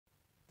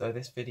Though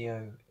this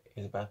video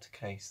is about a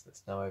case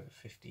that's now over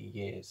 50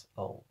 years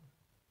old,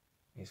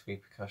 its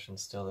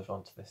repercussions still live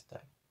on to this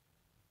day,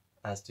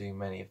 as do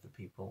many of the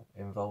people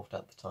involved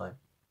at the time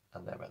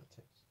and their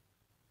relatives.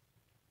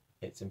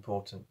 It's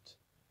important,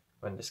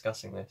 when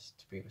discussing this,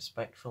 to be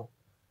respectful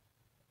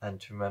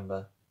and to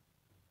remember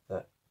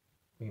that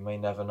we may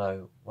never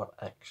know what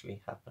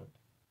actually happened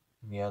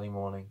in the early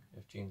morning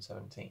of June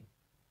 17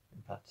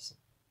 in Patterson,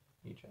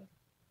 New Jersey.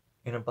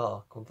 In a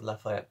bar called the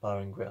Lafayette Bar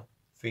and Grill,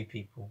 3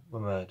 people were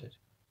murdered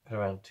at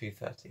around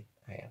 2:30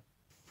 a.m.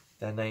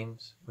 Their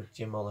names were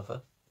Jim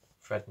Oliver,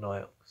 Fred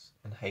Noyox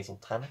and Hazel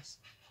Tannis,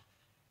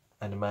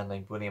 and a man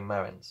named William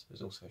Marins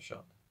was also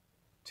shot.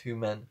 2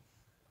 men,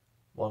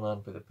 one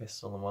armed with a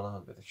pistol and one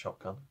armed with a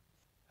shotgun,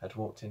 had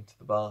walked into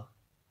the bar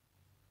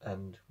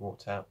and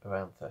walked out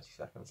around 30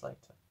 seconds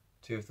later.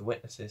 2 of the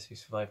witnesses who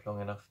survived long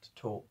enough to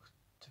talk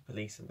to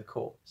police and the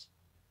courts,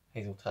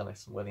 Hazel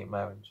Tannis and William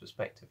Marins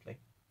respectively,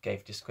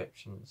 gave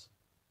descriptions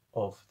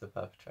of the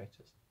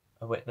perpetrators.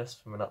 A witness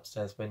from an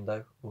upstairs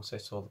window also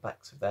saw the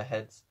backs of their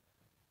heads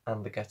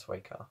and the getaway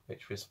car,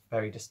 which was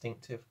very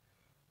distinctive,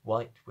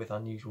 white with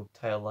unusual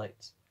tail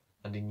lights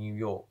and a New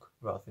York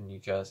rather than New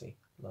Jersey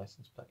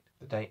license plate.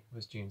 The date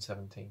was June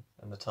 17th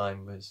and the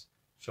time was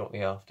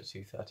shortly after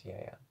 2:30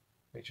 a.m,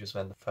 which was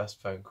when the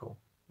first phone call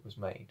was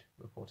made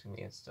reporting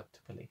the incident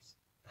to police.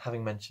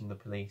 Having mentioned the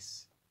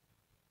police,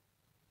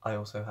 I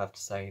also have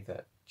to say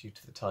that due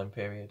to the time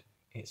period,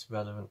 it's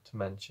relevant to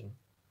mention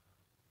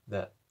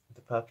that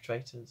the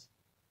perpetrators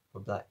were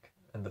black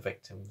and the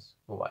victims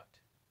were white.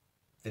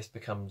 This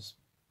becomes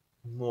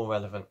more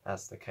relevant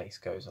as the case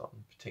goes on,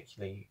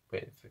 particularly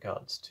with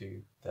regards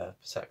to the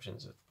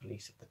perceptions of the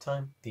police at the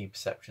time, the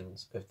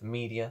perceptions of the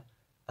media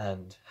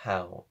and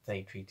how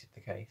they treated the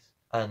case,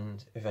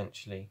 and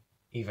eventually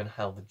even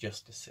how the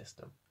justice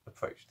system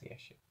approached the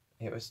issue.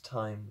 It was a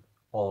time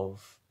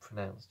of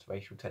pronounced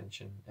racial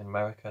tension in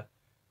America,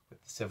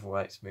 with the civil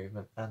rights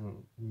movement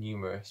and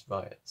numerous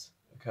riots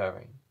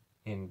occurring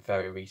in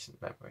very recent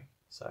memory.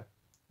 So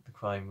the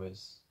crime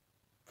was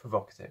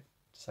provocative,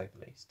 to say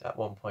the least. At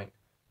one point,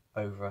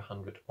 over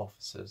 100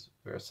 officers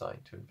were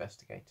assigned to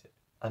investigate it.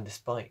 And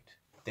despite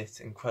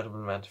this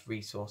incredible amount of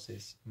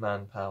resources,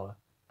 manpower,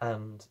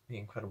 and the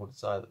incredible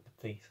desire that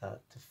the police had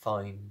to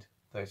find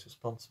those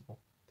responsible,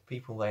 the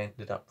people they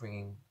ended up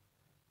bringing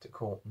to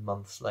court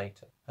months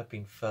later had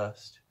been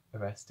first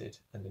arrested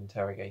and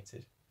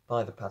interrogated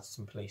by the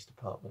Patterson Police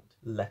Department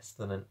less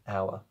than an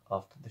hour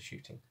after the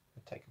shooting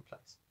had taken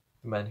place.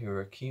 The men who were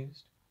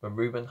accused were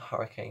Rubin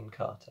 "Hurricane"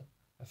 Carter,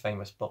 a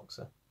famous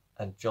boxer,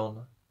 and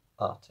John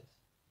Artis,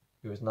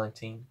 who was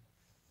 19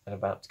 and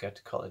about to go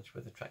to college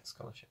with a track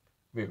scholarship.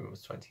 Rubin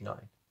was 29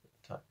 at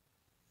the time.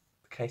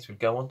 The case would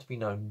go on to be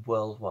known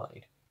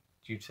worldwide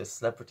due to a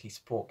celebrity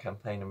support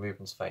campaign in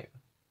Rubin's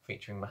favour,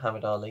 featuring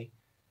Muhammad Ali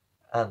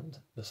and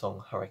the song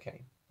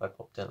 "Hurricane" by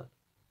Bob Dylan.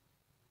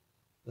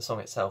 The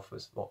song itself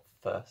was what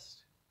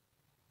first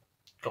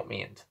got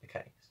me into the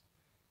case.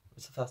 It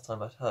was the first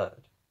time I'd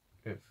heard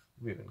of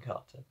Rubin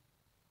Carter,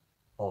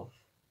 of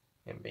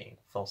him being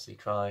falsely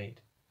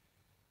tried,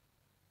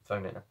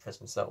 thrown in a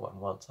prison cell when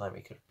one time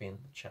he could have been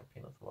the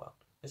champion of the world.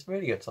 It's a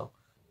really good song.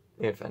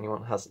 If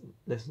anyone hasn't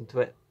listened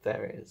to it,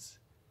 there is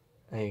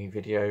a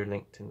video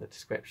linked in the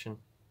description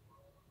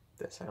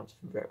that sounds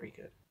very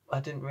good.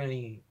 I didn't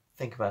really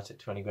think about it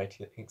to any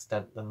greater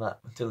extent than that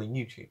until a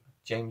YouTuber,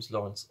 James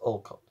Lawrence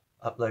Alcott,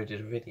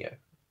 uploaded a video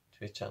to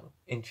his channel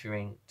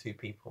interviewing 2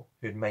 people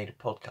who had made a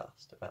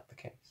podcast about the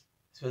case.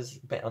 This was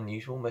a bit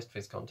unusual. Most of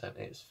his content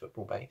is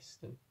football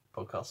based and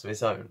podcasts of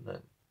his own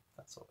and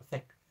that sort of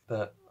thing.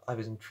 But I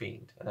was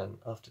intrigued, and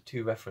after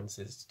 2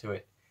 references to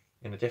it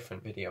in a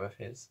different video of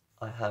his,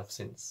 I have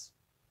since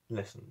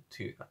listened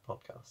to that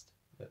podcast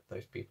that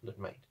those people had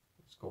made.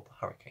 It was called the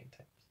Hurricane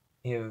Tapes.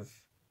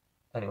 If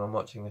anyone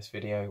watching this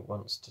video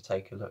wants to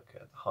take a look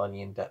at the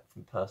highly in-depth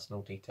and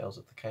personal details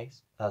of the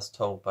case, as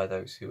told by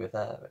those who were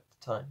there at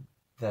the time,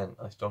 then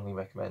I strongly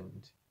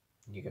recommend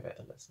you give it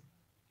a listen.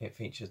 It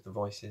features the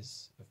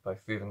voices of both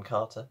Rubin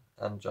Carter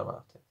and John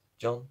Artis.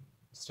 John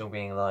still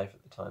being alive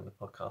at the time the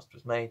podcast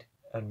was made,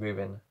 and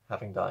Rubin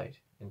having died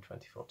in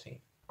 2014.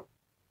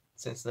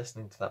 Since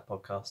listening to that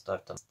podcast,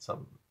 I've done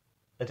some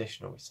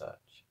additional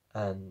research,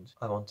 and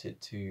I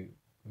wanted to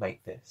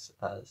make this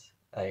as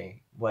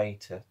a way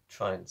to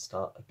try and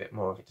start a bit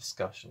more of a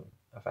discussion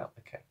about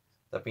the case.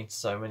 There have been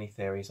so many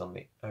theories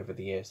over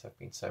the years, there have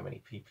been so many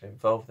people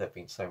involved, there have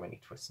been so many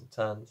twists and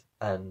turns,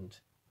 and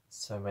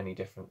so many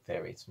different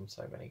theories from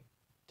so many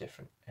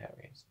different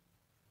areas.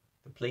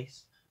 The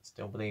police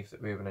still believe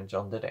that Rubin and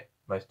John did it.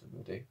 Most of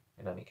them do,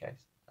 in any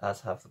case,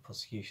 as have the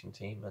prosecution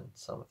team and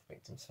some of the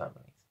victims'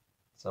 families.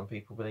 Some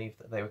people believe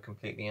that they were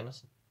completely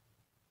innocent.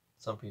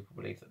 Some people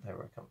believe that they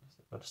were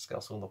accomplices. We'll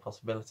discuss all the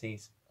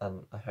possibilities,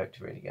 and I hope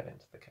to really get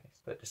into the case.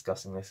 But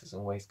discussing this is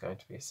always going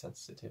to be a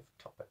sensitive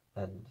topic,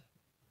 and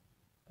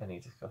any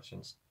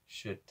discussions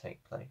should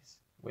take place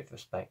with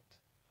respect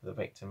for the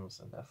victims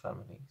and their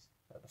families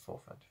at the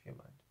forefront of your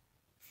mind.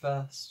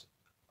 First,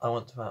 I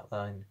want to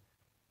outline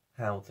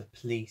how the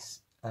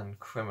police and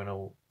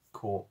criminal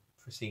court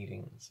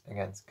proceedings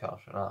against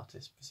Carter and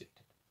Artis proceeded.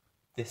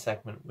 This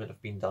segment will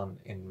have been done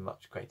in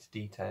much greater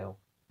detail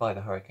by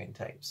the Hurricane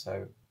tapes,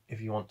 so if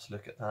you want to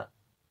look at that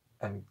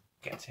and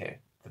get to hear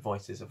the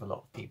voices of a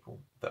lot of people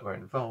that were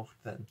involved,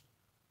 then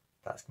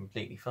that's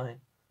completely fine.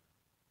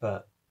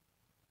 But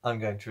I'm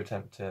going to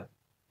attempt to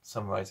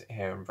summarise it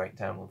here and break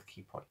down all the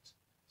key points.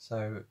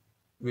 So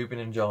Rubin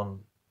and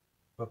John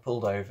were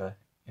pulled over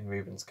in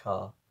Rubin's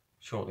car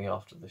shortly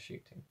after the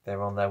shooting. They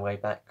were on their way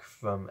back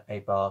from a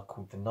bar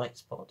called the Night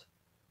Spot,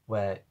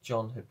 where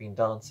John had been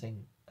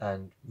dancing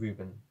and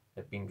Rubin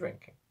had been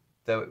drinking.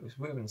 Though it was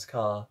Rubin's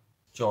car,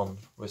 John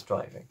was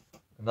driving.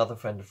 Another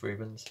friend of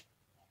Rubin's,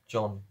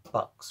 John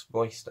Bucks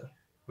Royster,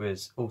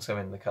 was also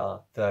in the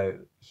car, though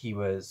he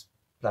was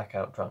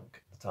blackout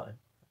drunk at the time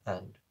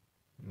and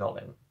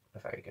not in a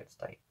very good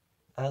state.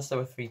 As there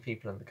were 3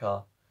 people in the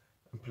car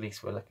and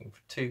police were looking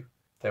for 2,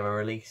 they were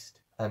released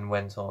and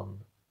went on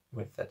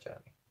with their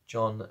journey.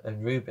 John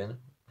and Rubin,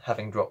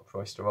 having dropped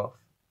Royster off,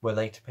 were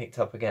later picked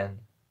up again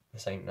the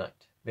same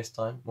night. This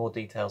time, more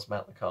details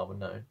about the car were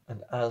known,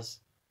 and as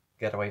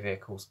getaway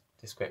vehicle's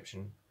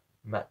description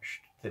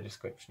matched the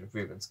description of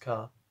Rubin's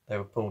car, they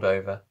were pulled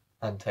over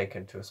and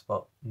taken to a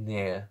spot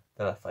near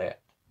the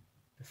Lafayette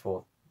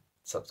before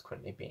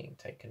subsequently being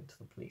taken to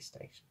the police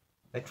station.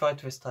 They tried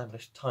to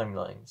establish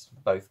timelines for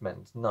both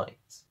men's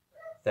nights.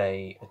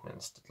 They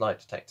administered lie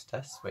detector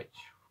tests, which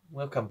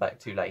we'll come back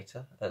to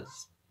later, as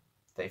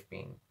they've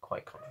been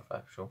quite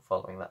controversial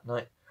following that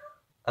night,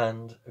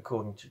 and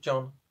according to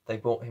John, they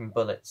brought him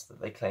bullets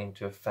that they claimed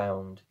to have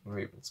found in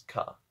Rubin's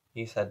car.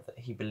 He said that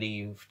he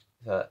believed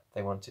that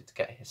they wanted to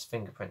get his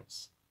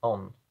fingerprints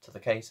on to the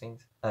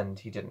casings, and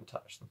he didn't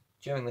touch them.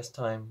 During this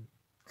time,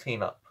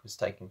 clean-up was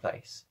taking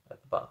place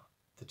at the bar.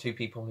 The 2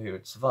 people who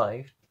had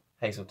survived,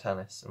 Hazel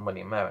Tannis and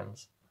William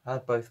Marans,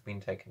 had both been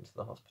taken to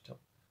the hospital,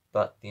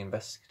 but the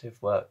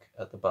investigative work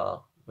at the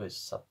bar was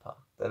subpar.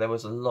 Though there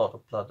was a lot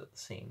of blood at the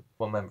scene,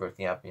 one member of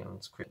the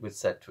ambulance crew was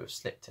said to have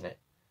slipped in it.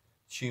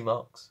 Shoe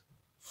marks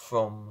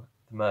from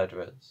the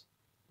murderers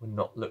were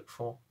not looked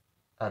for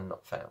and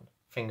not found.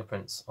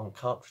 Fingerprints on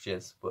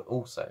cartridges were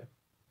also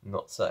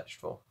not searched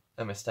for.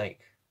 A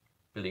mistake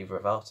believer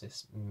of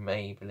Artis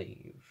may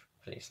believe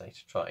police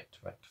later tried to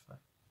rectify.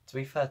 To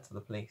be fair to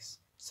the police,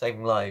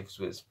 saving lives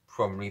was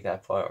probably their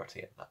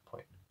priority at that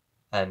point,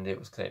 and it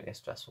was clearly a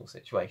stressful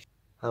situation.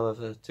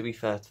 However, to be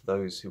fair to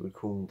those who would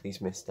call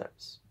these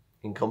missteps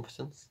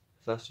incompetence,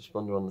 the first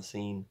responder on the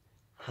scene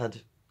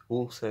had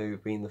also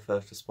been the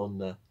first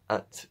responder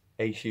at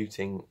a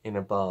shooting in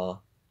a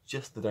bar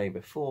just the day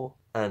before,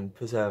 and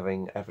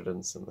preserving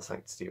evidence and the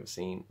sanctity of a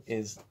scene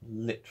is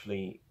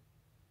literally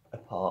a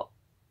part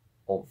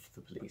of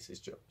the police's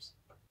jobs.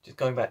 Just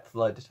going back to the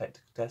lie detector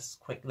tests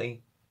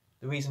quickly,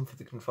 the reason for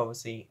the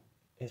controversy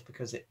is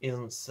because it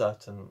isn't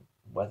certain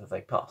whether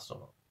they passed or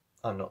not.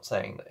 I'm not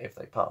saying that if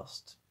they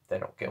passed, they're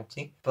not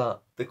guilty,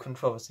 but the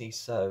controversy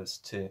serves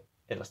to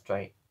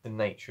illustrate the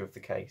nature of the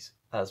case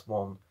as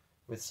one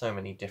with so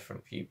many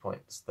different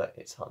viewpoints that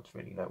it's hard to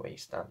really know where you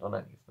stand on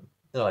any of them.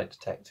 The lie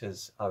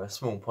detectors are a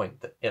small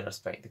point that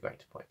illustrate the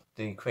greater point.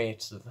 The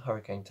creators of the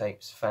Hurricane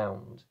tapes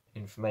found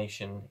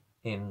information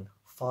in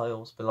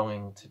files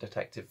belonging to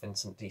Detective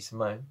Vincent D.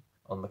 Simone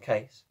on the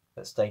case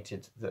that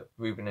stated that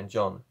Rubin and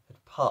John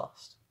had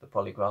passed the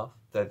polygraph,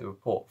 though the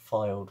report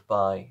filed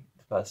by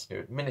the person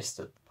who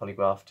administered the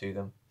polygraph to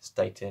them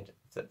stated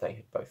that they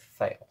had both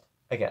failed.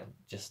 Again,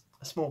 just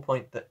a small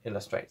point that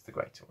illustrates the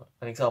greater one.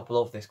 An example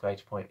of this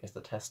greater point is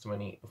the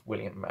testimony of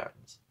William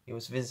Marans. He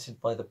was visited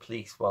by the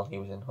police while he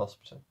was in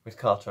hospital, with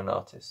Carter and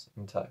Artis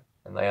in tow,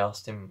 and they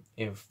asked him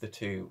if the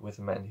 2 were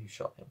the men who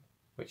shot him,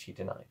 which he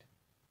denied.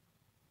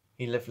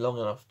 He lived long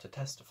enough to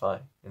testify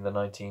in the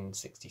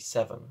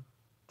 1967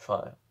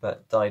 trial,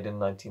 but died in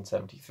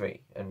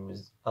 1973 and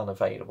was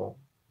unavailable,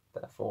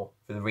 therefore,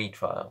 for the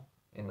retrial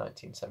in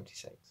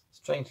 1976.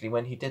 Strangely,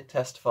 when he did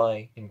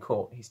testify in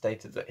court, he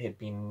stated that he had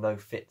been in no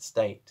fit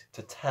state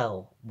to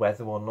tell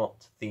whether or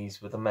not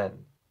these were the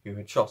men who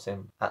had shot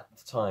him at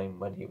the time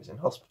when he was in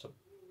hospital.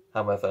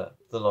 However,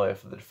 the lawyer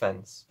for the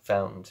defence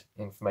found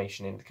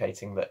information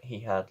indicating that he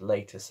had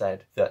later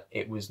said that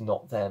it was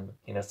not them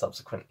in a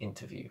subsequent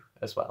interview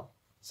as well.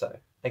 So,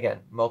 again,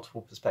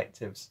 multiple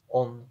perspectives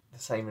on the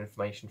same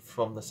information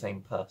from the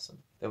same person.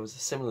 There was a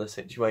similar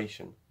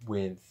situation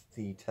with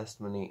the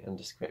testimony and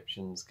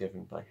descriptions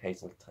given by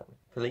Hazel Tannis.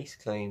 Police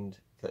claimed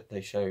that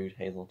they showed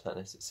Hazel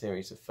Tannis a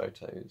series of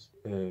photos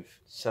of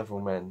several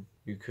men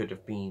who could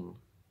have been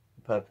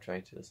the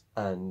perpetrators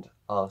and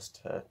asked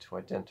her to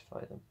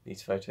identify them.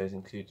 These photos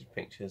included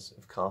pictures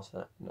of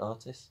Carter and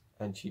Artis,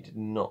 and she did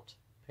not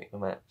pick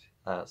them out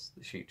as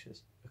the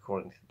shooters,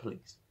 according to the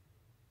police.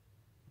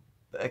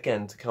 But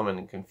again, to come in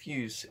and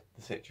confuse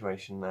the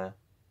situation there,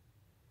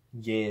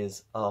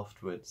 years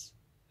afterwards,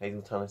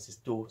 Hazel Tannis'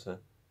 daughter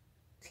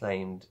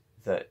claimed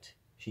that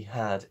she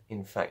had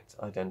in fact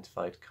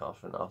identified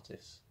Carter and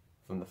Artis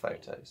from the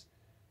photos.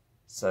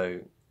 So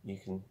you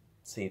can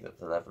see that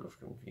the level of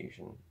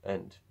confusion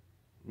and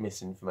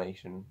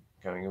misinformation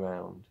going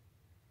around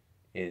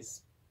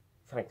is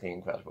frankly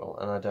incredible,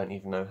 and I don't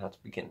even know how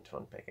to begin to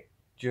unpick it.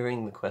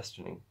 During the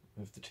questioning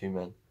of the two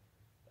men,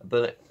 a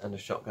bullet and a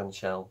shotgun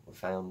shell were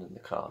found in the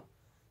car,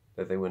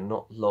 though they were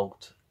not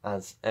logged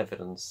as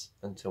evidence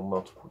until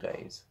multiple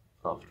days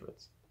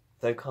afterwards.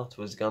 Though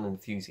Carter was a gun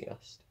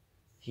enthusiast,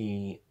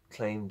 he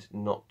claimed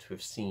not to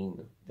have seen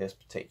this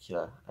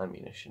particular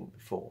ammunition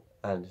before,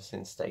 and has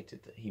since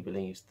stated that he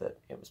believes that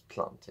it was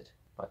planted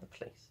by the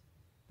police.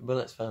 The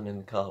bullets found in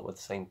the car were the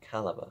same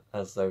calibre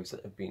as those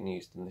that had been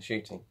used in the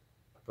shooting,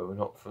 but were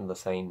not from the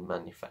same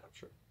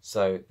manufacturer.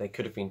 So they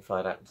could have been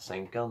fired out of the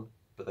same gun,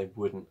 but they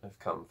wouldn't have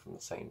come from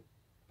the same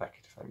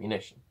packet of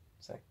ammunition.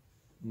 So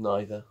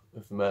neither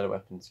of the murder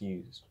weapons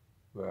used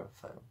were ever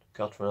found.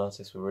 Carter and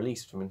Artis were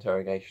released from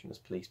interrogation as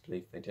police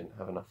believed they didn't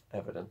have enough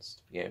evidence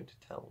to be able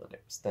to tell that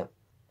it was them.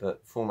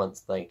 But 4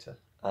 months later,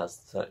 as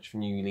the search for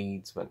new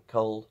leads went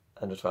cold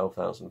and a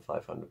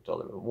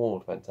 $12,500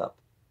 reward went up,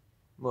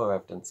 more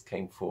evidence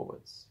came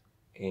forwards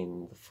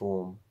in the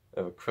form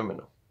of a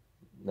criminal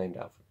named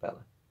Alfred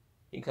Bellow.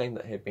 He claimed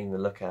that he had been the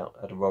lookout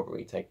at a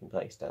robbery taking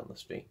place down the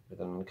street with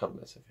an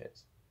accomplice of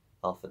his,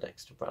 Arthur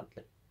Dexter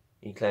Bradley.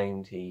 He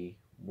claimed he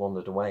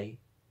wandered away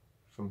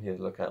from his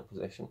lookout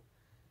position,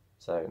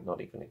 so not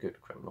even a good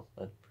criminal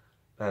then,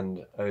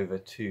 and over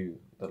to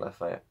the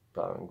Lafayette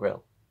Bar and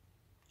Grill.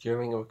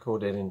 During a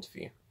recorded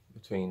interview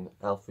between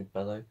Alfred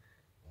Bellow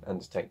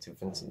and Detective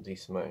Vincent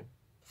DeSimone,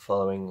 the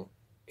following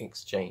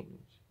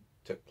exchange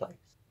took place.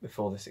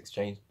 Before this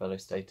exchange, Bellow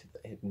stated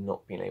that he had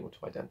not been able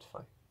to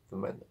identify the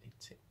men that he'd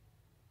seen.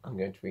 I'm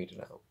going to read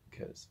it out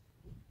because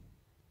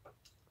I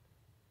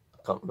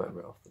can't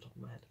remember it off the top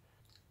of my head.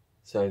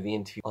 So the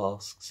interview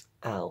asks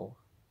Al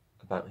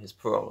about his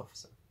parole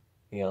officer.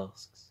 He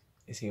asks,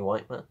 "Is he a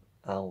white man?"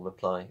 Al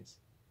replies,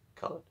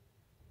 "Coloured."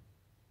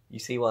 "You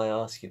see why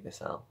I ask you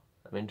this, Al?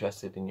 I'm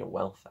interested in your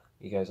welfare."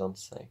 He goes on to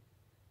say,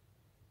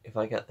 "If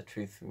I get the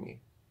truth from you,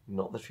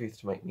 not the truth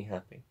to make me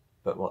happy,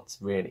 but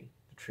what's really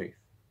the truth,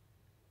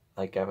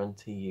 I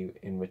guarantee you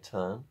in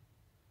return,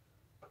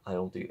 I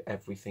will do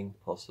everything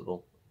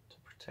possible to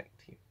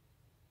protect you.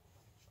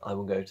 I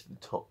will go to the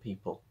top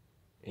people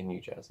in New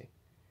Jersey."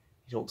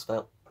 He talks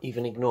about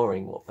even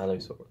ignoring what Bellow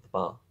saw at the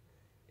bar.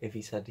 If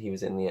he said he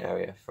was in the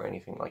area for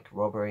anything like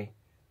robbery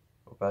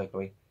or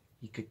burglary,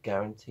 he could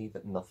guarantee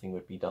that nothing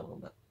would be done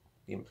on that.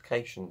 The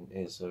implication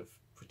is of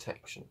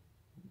protection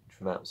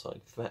from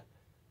outside threat,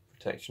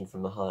 protection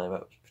from the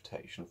higher-ups,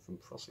 protection from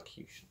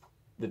prosecution.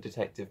 The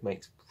detective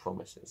makes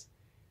promises.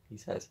 He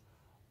says,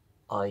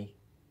 "I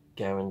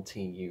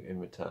guarantee you in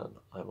return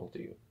I will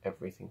do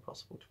everything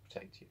possible to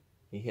protect you."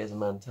 He hears a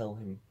man tell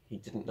him he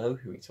didn't know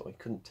who he saw. He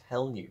couldn't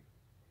tell you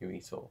who he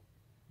saw.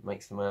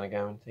 Makes the man a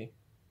guarantee.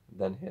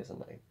 Then here's a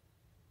name.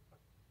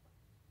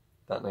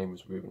 That name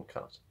was Rubin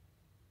Carter.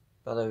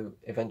 Bellow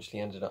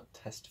eventually ended up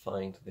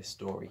testifying to this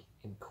story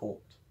in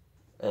court,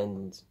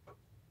 and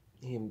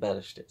he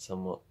embellished it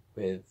somewhat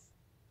with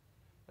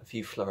a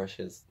few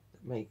flourishes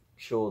that make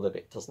sure that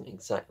it doesn't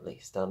exactly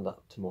stand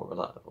up to more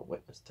reliable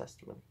witness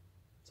testimony,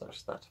 such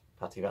as that of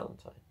Patty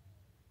Valentine,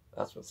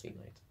 as we'll see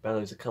later.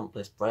 Bellow's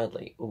accomplice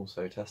Bradley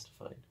also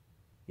testified.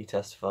 He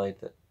testified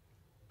that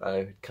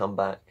Bellow had come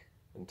back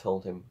and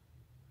told him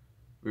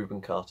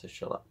Rubin Carter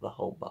shot up the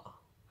whole bar.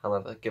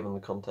 However, given the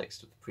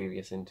context of the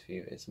previous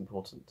interview, it's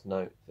important to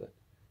note that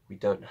we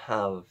don't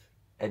have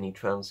any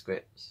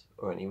transcripts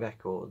or any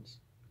records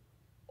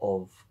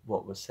of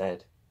what was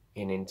said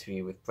in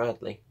interview with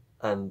Bradley,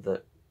 and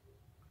that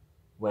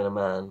when a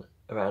man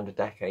around a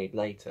decade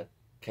later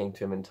came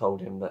to him and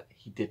told him that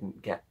he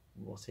didn't get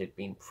what he'd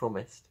been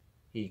promised,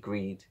 he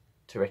agreed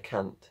to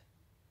recant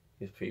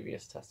his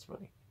previous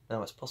testimony.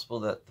 Now, it's possible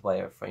that the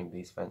way I've framed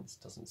these events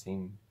doesn't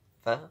seem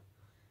fair,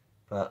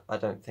 but I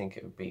don't think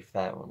it would be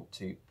fair on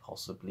two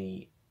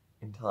possibly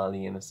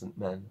entirely innocent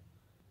men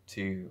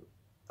to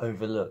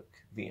overlook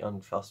the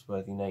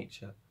untrustworthy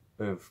nature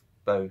of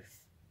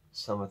both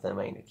some of their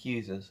main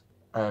accusers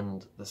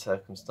and the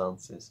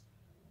circumstances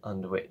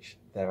under which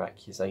their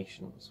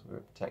accusations were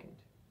obtained.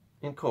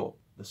 In court,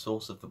 the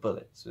source of the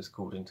bullets was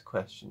called into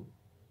question,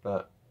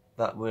 but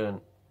that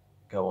wouldn't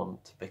go on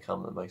to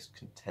become the most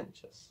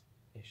contentious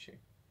issue.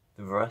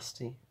 The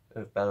veracity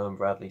of Bellow and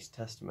Bradley's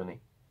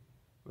testimony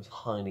was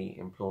highly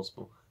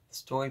implausible. The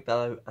story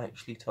Bellow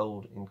actually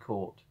told in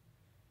court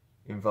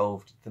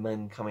involved the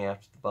men coming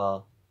out of the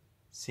bar,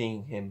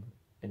 seeing him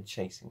and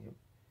chasing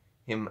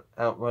him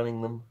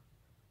outrunning them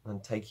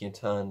and taking a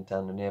turn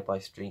down a nearby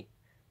street,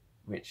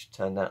 which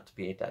turned out to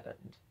be a dead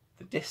end.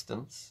 The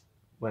distance,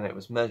 when it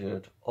was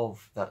measured,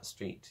 of that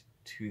street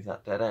to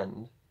that dead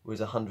end was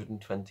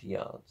 120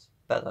 yards.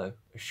 Bellow,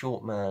 a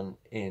short man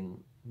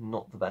in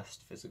not the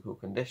best physical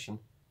condition,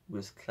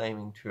 was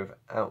claiming to have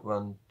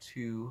outrun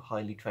two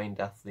highly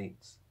trained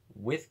athletes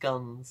with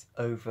guns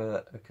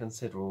over a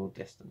considerable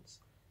distance.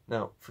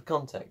 Now, for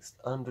context,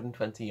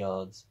 120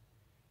 yards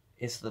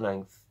is the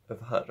length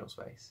of a hurdles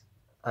race,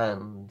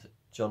 and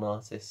John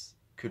Artis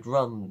could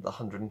run the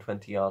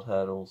 120-yard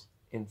hurdles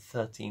in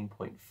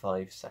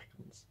 13.5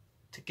 seconds.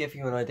 To give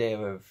you an idea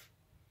of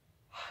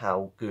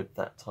how good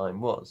that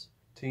time was,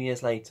 2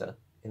 years later,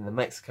 in the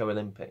Mexico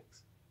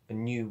Olympics, a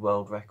new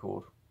world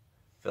record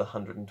for the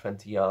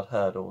 120-yard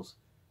hurdles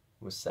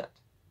was set,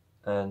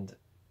 and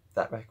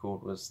that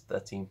record was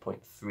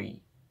 13.3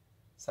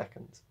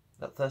 seconds.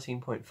 That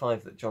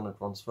 13.5 that John had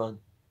once run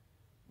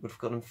would have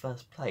got him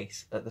first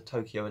place at the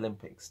Tokyo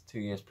Olympics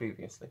 2 years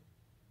previously.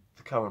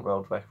 The current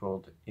world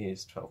record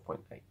is 12.8.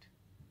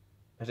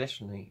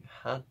 Additionally,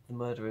 had the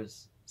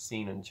murderers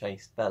seen and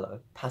chased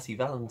Bello, Patty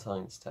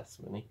Valentine's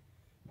testimony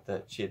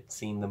that she had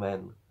seen the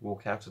men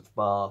walk out of the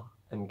bar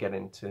and get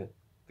into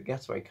the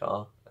getaway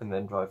car and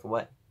then drive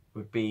away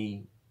would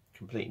be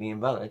completely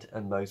invalid,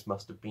 and those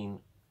must have been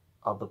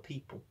other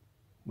people,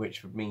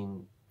 which would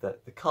mean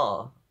that the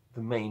car,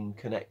 the main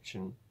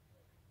connection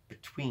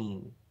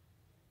between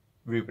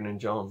Rubin and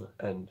John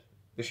and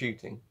the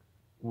shooting,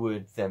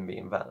 would then be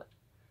invalid.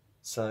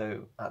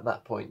 So at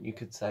that point you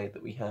could say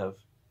that we have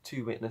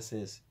two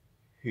witnesses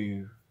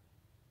who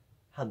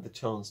had the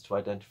chance to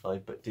identify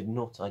but did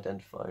not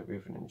identify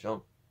Rubin and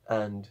John,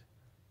 and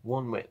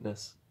one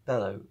witness,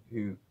 Bello,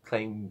 who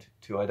claimed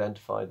to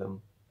identify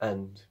them,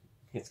 and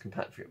his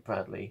compatriot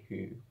Bradley,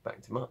 who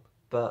backed him up,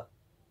 but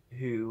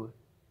who,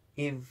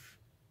 if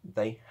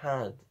they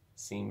had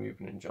seen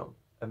Rubin and John,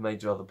 a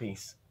major other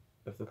piece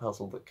of the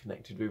puzzle that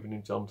connected Rubin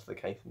and John to the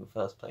case in the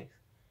first place,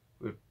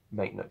 would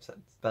make no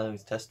sense.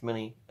 Bello's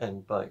testimony,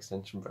 and by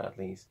extension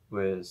Bradley's,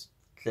 was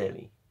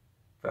clearly,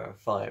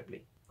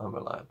 verifiably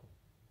unreliable.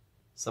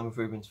 Some of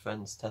Rubin's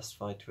friends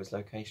testified to his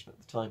location at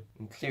the time,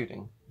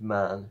 including the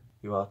man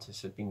who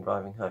Artis had been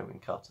driving home in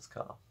Carter's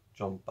car,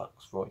 John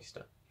Bucks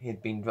Royster. He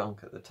had been drunk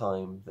at the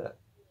time that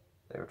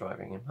they were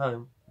driving him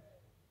home,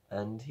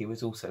 and he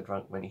was also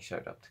drunk when he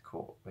showed up to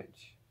court,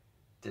 which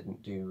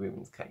didn't do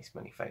Rubin's case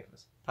many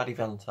favours. Paddy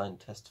Valentine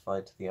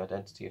testified to the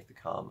identity of the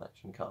car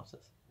matching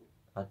Carter's,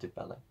 and did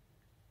Bello.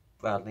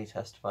 Bradley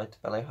testified to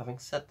Bello having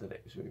said that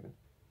it was Rubin,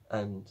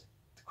 and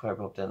to quote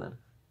Bob Dylan,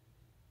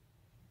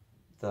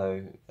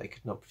 though they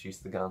could not produce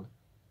the gun,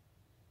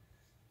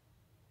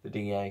 the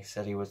DA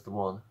said he was the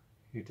one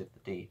who did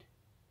the deed,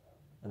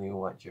 and the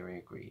all-white jury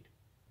agreed.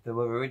 There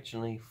were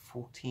originally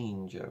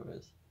 14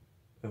 jurors,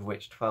 of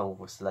which 12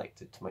 were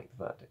selected to make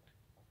the verdict.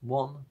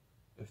 One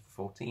of the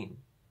 14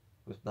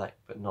 was black,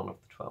 but none of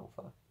the 12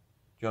 were.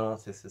 John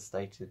Artis has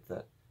stated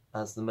that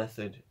as the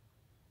method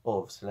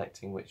of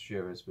selecting which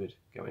jurors would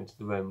go into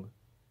the room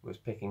was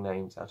picking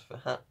names out of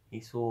a hat, he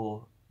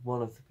saw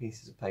one of the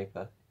pieces of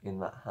paper in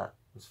that hat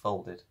was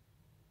folded,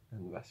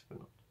 and the rest were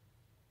not.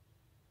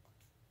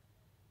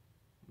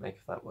 Make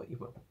of that what you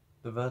will.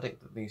 The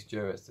verdict that these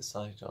jurors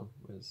decided on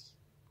was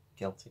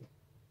guilty,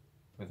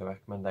 with a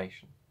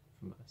recommendation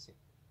for mercy.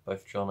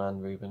 Both John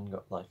and Rubin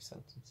got life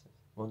sentences.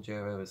 One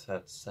juror was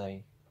heard to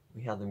say,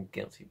 "We had them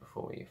guilty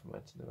before we even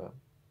went to the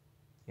room.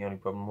 The only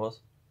problem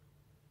was,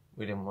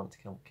 we didn't want to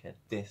kill the kid."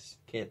 This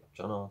kid,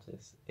 John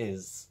Artis,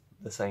 is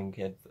the same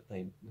kid that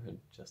they had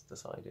just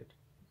decided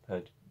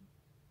had,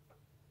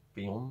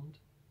 beyond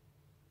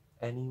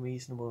any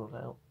reasonable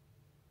doubt,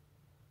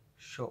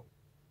 shot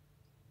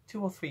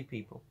 2 or 3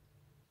 people.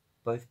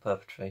 Both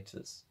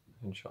perpetrators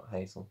had shot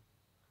Hazel.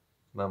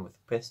 The man with the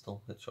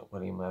pistol had shot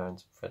William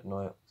Aarons and Fred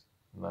Noyaux.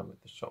 The man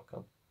with the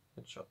shotgun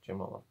had shot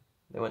Jim Oliver.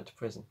 They went to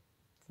prison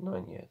for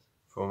 9 years.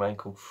 For a man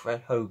called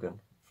Fred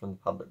Hogan from the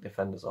Public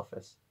Defender's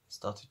Office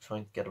started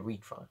trying to get a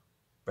retrial.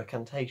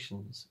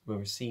 Recantations were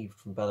received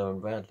from Bello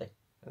and Bradley,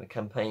 and a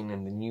campaign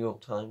in the New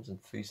York Times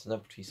and through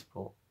celebrity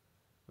support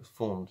was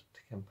formed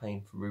to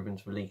campaign for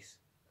Rubin's release,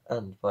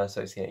 and, by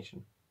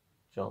association,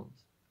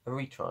 John's. A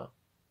retrial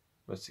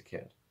was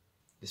secured.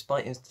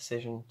 Despite his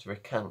decision to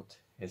recant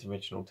his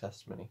original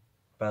testimony,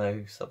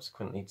 Bello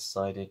subsequently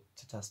decided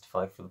to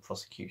testify for the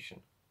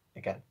prosecution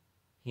again.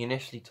 He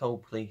initially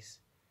told police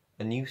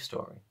a new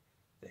story,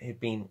 that he'd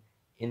been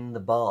in the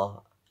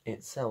bar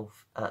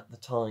itself at the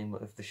time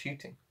of the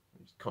shooting,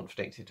 which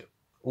contradicted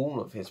all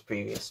of his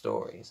previous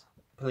stories.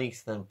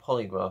 Police then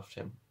polygraphed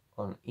him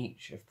on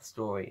each of the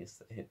stories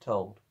that he'd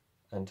told,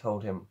 and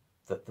told him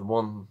that the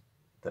one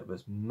that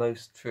was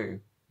most true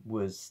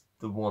was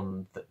the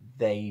one that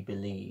they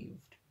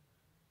believed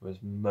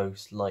was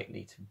most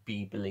likely to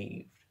be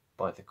believed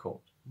by the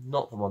court,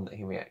 not the one that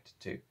he reacted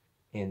to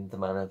in the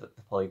manner that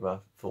the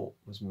polygraph thought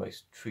was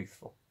most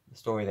truthful. The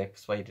story they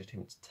persuaded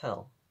him to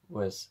tell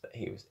was that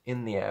he was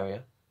in the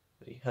area,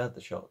 that he heard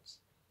the shots,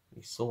 that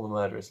he saw the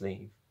murderers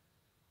leave,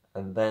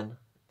 and then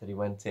that he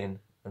went in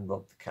and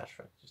robbed the cash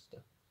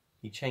register.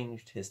 He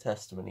changed his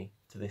testimony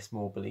to this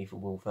more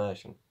believable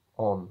version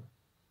on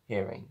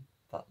hearing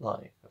that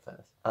lie of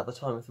theirs. At the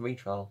time of the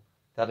retrial,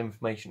 that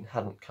information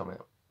hadn't come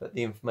out, but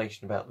the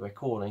information about the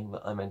recording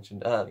that I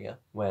mentioned earlier,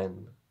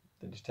 when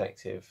the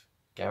detective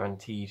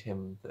guaranteed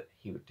him that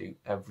he would do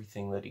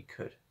everything that he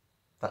could,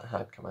 that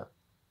had come out.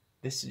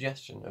 This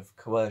suggestion of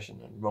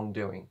coercion and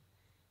wrongdoing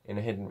in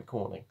a hidden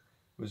recording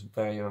was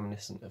very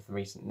reminiscent of the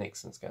recent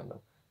Nixon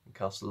scandal, and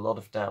cast a lot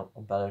of doubt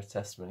on Bello's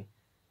testimony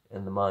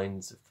in the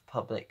minds of the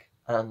public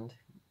and,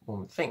 one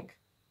would think,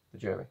 the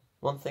jury.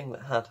 One thing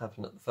that had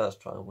happened at the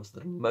first trial was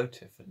that a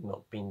motive had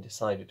not been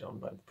decided on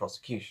by the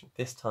prosecution.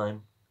 This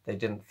time, they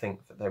didn't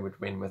think that they would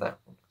win without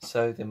one.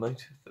 So the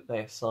motive that they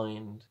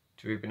assigned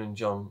to Rubin and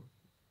John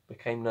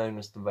became known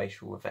as the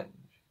racial revenge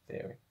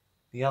theory.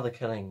 The other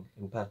killing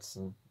in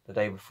Patterson the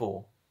day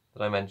before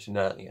that I mentioned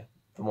earlier,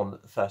 the one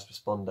that the first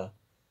responder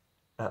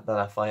at the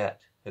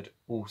Lafayette had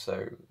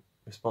also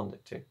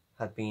responded to,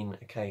 had been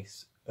a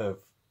case of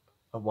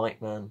a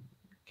white man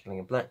killing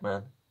a black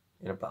man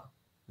in a bar.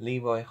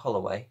 Leroy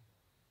Holloway,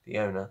 the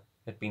owner,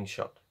 had been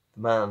shot.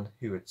 The man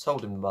who had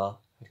sold him the bar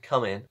had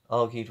come in,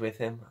 argued with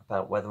him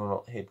about whether or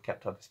not he'd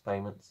kept up his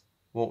payments,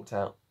 walked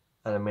out,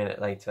 and a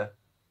minute later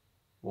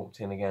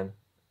walked in again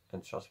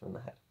and shot him in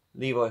the head.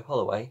 Leroy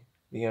Holloway,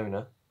 the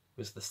owner,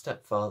 was the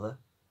stepfather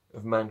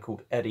of a man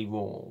called Eddie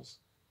Rawls,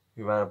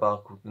 who ran a bar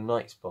called the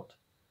Night Spot,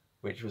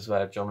 which was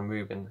where John and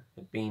Rubin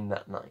had been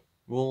that night.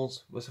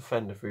 Rawls was a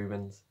friend of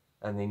Rubin's,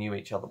 and they knew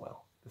each other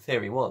well. The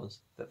theory was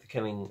that the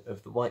killing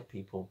of the white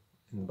people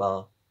in the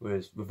bar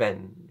was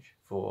revenge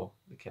for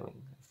the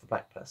killing of the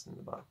black person in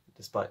the bar,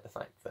 despite the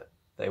fact that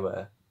they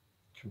were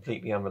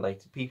completely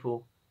unrelated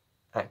people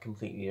at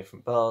completely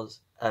different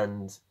bars,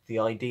 and the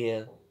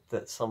idea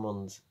that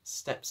someone's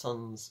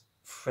stepson's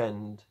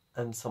friend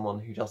and someone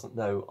who doesn't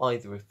know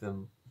either of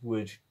them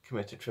would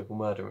commit a triple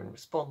murder in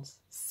response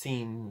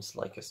seems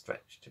like a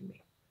stretch to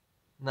me.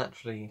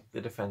 Naturally,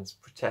 the defence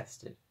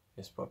protested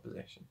this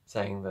proposition,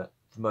 saying that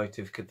the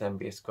motive could then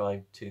be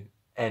ascribed to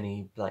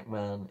any black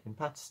man in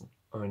Patterson,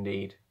 or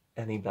indeed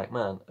any black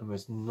man, and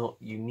was not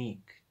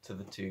unique to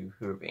the two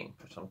who were being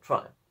put on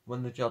trial.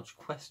 When the judge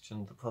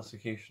questioned the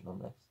prosecution on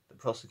this, the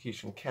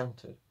prosecution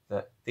countered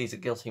that these are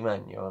guilty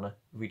men, Your Honour.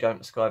 If we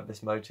don't ascribe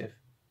this motive,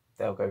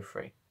 they'll go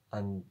free.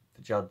 And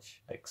the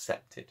judge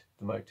accepted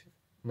the motive.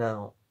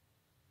 Now,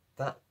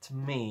 that to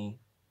me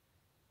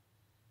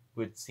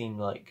would seem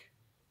like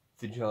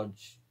the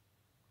judge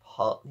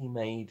partly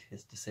made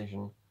his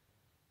decision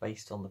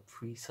based on the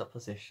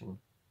presupposition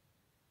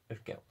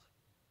of guilt,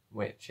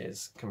 which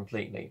is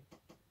completely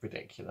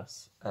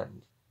ridiculous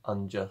and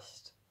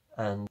unjust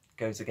and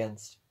goes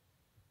against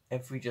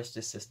every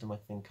justice system I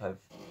think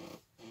I've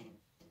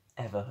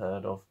ever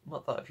heard of.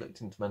 Not that I've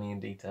looked into many in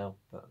detail,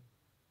 but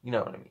you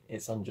know what I mean.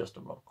 It's unjust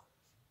and wrong.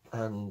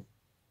 And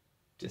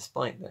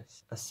despite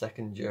this, a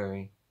second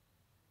jury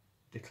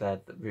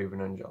declared that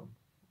Rubin and John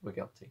were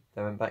guilty.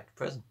 They went back to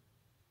prison.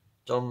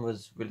 John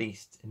was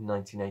released in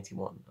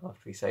 1981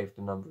 after he saved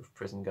a number of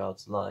prison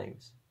guards'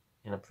 lives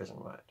in a prison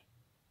riot.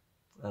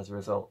 As a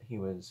result, he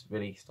was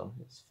released on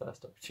his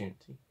first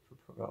opportunity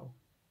for parole.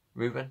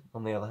 Rubin,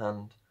 on the other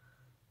hand,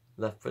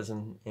 left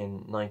prison in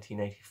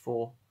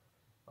 1984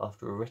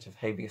 after a writ of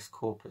habeas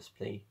corpus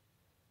plea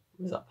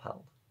was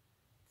upheld.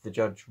 The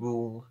judge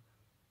ruled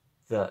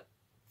that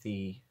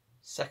the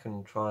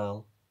second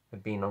trial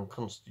had been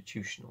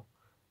unconstitutional,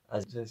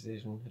 as the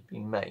decision had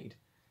been made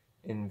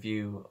in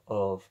view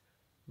of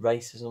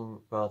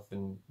racism rather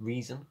than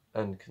reason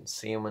and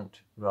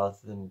concealment rather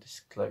than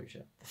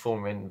disclosure. The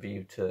former in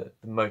view to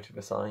the motive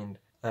assigned,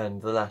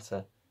 and the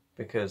latter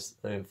because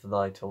of the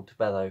lie told to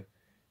Bello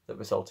that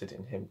resulted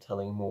in him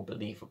telling a more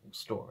believable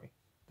story.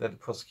 Though the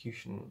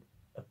prosecution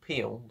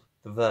appealed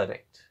the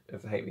verdict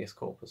of the habeas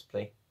corpus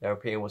plea, their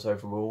appeal was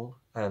overruled,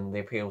 and the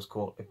appeals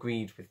court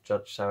agreed with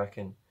Judge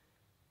Sarakin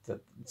that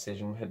the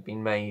decision had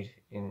been made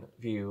in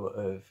view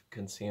of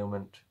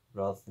concealment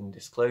rather than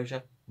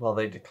disclosure, while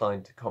they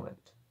declined to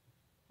comment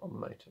on the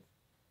motive.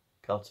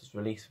 Carter's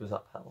release was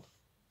upheld.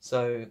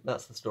 So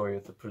that's the story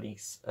of the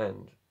police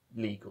and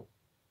legal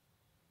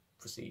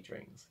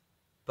procedurings.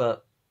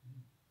 But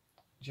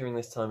during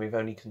this time we've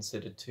only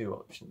considered two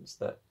options: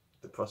 that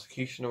the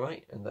prosecution are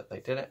right and that they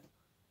did it,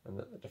 and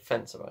that the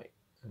defence are right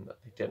and that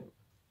they didn't.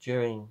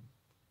 During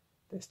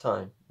this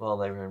time, while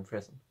they were in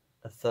prison,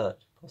 a third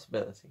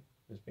possibility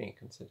was being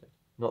considered.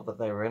 Not that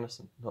they were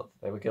innocent, not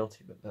that they were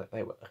guilty, but that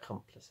they were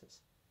accomplices.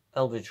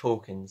 Eldridge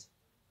Hawkins,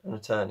 an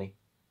attorney,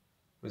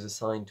 was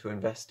assigned to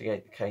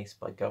investigate the case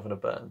by Governor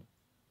Byrne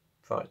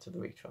prior to the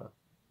retrial.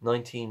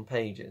 19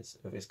 pages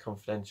of his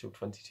confidential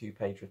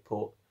 22-page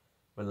report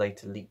were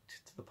later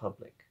leaked to the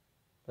public.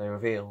 They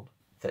revealed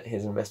that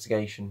his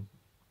investigation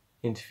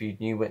interviewed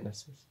new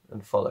witnesses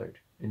and followed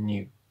a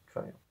new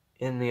trail.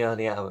 In the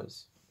early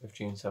hours of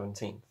June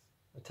 17th,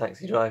 a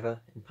taxi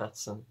driver in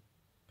Patterson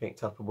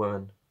picked up a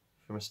woman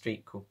from a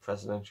street called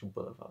Presidential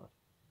Boulevard.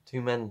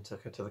 Two men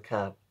took her to the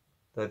cab,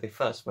 though they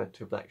first went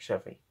to a black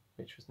Chevy,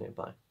 which was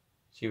nearby.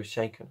 She was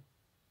shaken,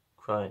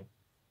 crying.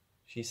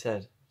 She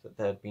said that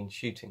there had been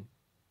shooting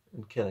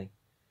and killing,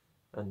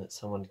 and that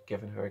someone had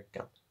given her a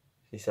gun.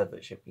 She said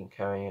that she had been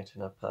carrying it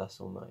in her purse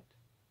all night.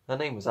 Her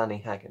name was Annie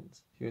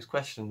Hawkins. She was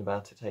questioned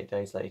about it 8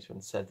 days later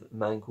and said that the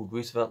man called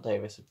Roosevelt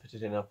Davis had put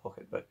it in her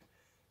pocketbook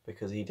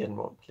because he didn't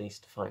want police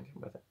to find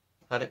him with it.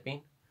 Had it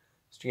been,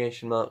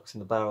 striation marks in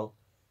the barrel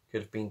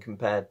could have been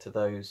compared to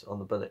those on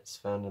the bullets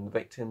found in the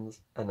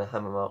victims, and the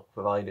hammer mark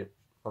provided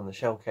on the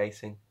shell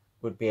casing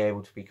would be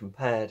able to be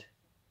compared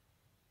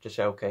to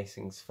shell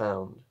casings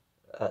found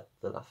at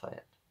the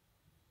Lafayette.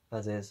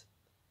 As is,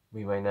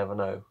 we may never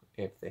know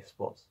if this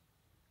was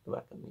the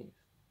weapon used.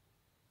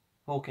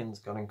 Hawkins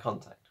got in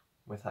contact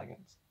with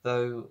Hawkins,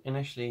 though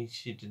initially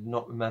she did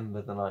not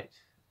remember the night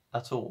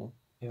at all.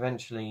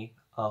 Eventually,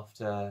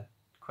 after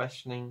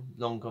questioning,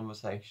 long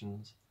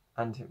conversations,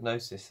 and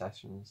hypnosis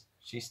sessions,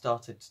 she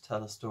started to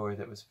tell a story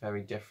that was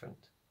very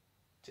different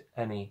to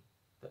any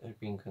that had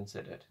been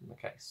considered in the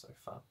case so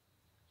far.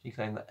 She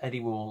claimed that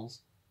Eddie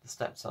Walls, the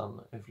stepson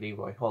of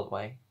Leroy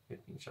Holloway, who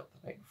had been shot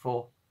the day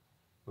before,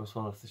 was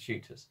one of the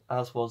shooters,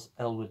 as was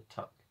Elwood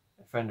Tuck,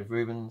 a friend of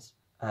Rubin's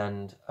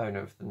and owner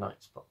of the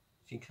Night Spot.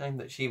 She claimed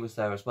that she was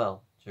there as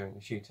well during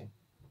the shooting,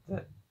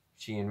 that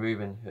she and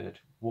Rubin had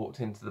walked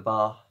into the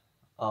bar,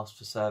 asked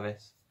for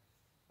service,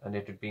 and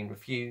it had been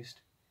refused,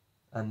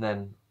 and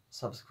then,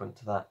 subsequent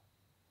to that,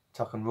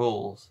 Tuck and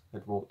Rawls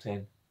had walked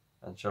in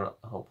and shut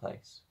up the whole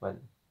place when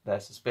their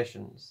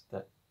suspicions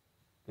that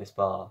this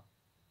bar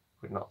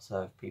would not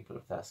serve people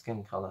of their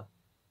skin colour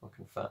were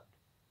confirmed.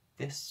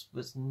 This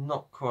was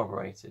not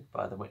corroborated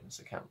by the witness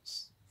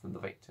accounts from the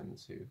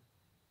victims who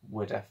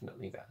were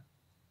definitely there.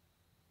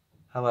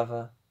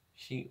 However,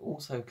 she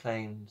also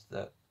claimed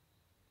that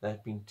there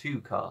had been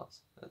 2 cars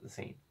at the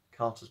scene,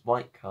 Carter's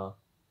white car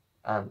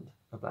and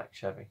a black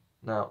Chevy.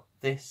 Now,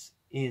 this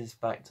is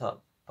backed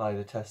up by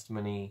the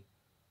testimony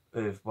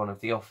of one of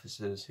the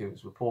officers who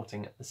was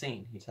reporting at the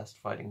scene. He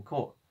testified in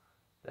court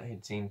that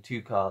he'd seen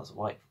 2 cars, a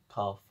white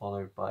car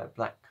followed by a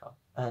black car.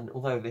 And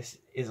although this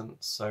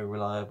isn't so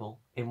reliable,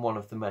 in one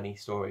of the many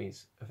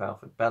stories of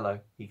Alfred Bellow,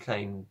 he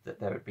claimed that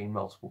there had been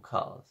multiple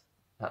cars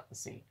at the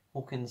scene.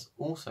 Hawkins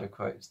also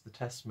quotes the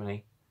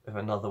testimony of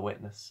another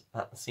witness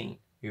at the scene,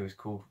 who was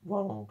called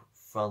Ronald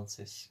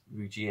Francis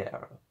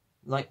Ruggiero.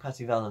 Like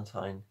Patty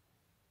Valentine,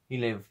 he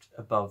lived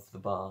above the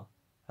bar,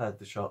 heard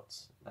the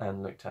shots,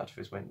 and looked out of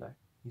his window.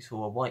 He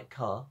saw a white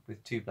car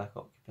with 2 black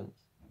occupants,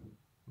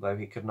 though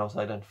he could not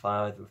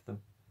identify either of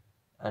them,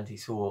 and he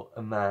saw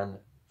a man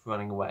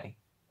running away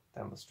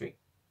down the street.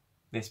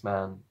 This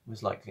man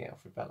was likely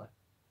Alfred Bellow.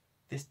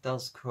 This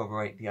does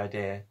corroborate the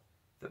idea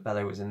that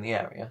Bellow was in the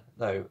area,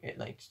 though it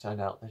later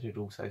turned out that he'd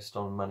also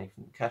stolen money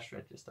from the cash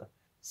register,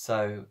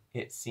 so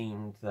it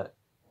seemed that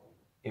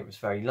it was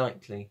very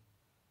likely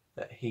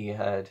that he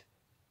had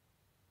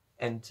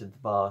entered the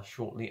bar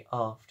shortly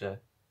after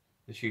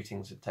the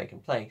shootings had taken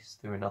place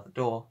through another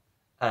door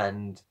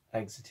and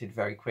exited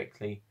very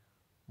quickly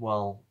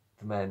while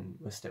the men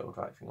were still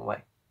driving away,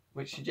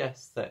 which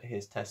suggests that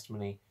his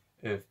testimony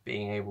of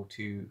being able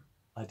to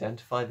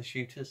identify the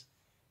shooters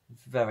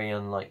is very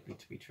unlikely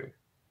to be true.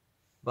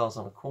 The bar's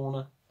on a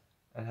corner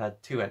and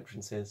had 2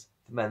 entrances.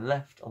 The men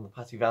left on the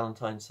Patty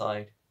Valentine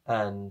side,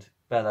 and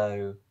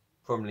Bellow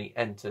probably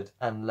entered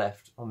and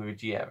left on the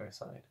Ruggiero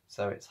side,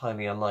 so it's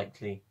highly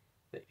unlikely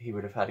that he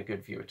would have had a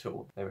good view at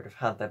all. They would have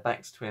had their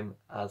backs to him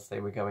as they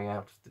were going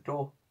out of the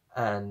door,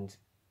 and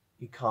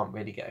you can't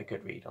really get a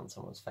good read on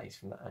someone's face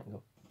from that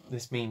angle.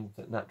 This means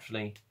that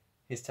naturally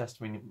his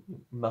testimony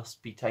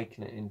must be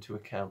taken into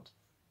account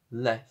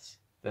less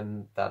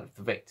than that of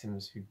the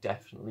victims, who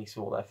definitely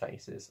saw their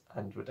faces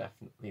and were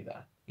definitely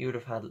there. He would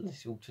have had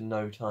little to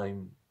no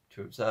time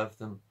to observe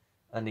them,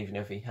 and even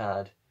if he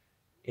had,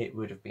 it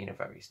would have been a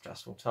very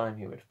stressful time.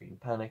 He would have been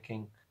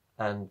panicking,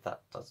 and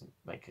that doesn't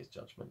make his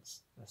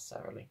judgments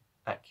necessarily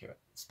accurate,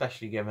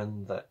 especially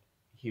given that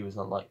he was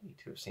unlikely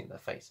to have seen their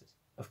faces.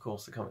 Of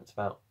course, the comments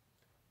about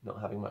not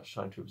having much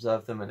time to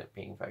observe them and it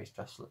being very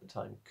stressful at the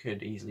time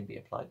could easily be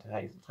applied to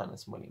Hazel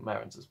Tannis and William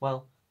Mearns as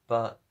well,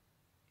 but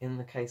in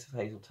the case of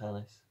Hazel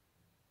Tannis,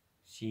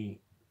 she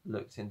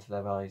looked into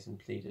their eyes and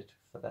pleaded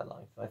for their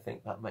life. I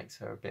think that makes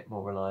her a bit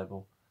more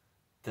reliable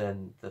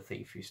than the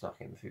thief who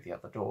snuck in through the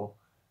other door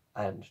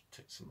and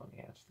took some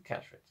money out of the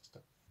cash register.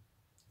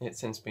 It's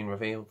since been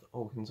revealed that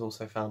Hawkins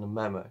also found a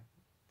memo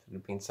that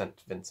had been sent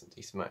to Vincent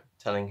DeSimone,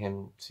 telling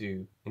him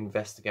to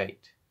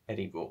investigate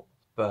Eddie Rawls,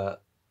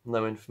 but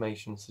no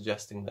information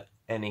suggesting that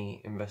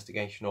any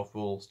investigation of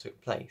Rawls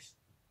took place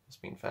has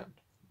been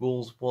found.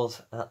 Rawls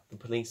was at the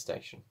police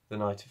station the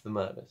night of the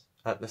murders,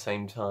 at the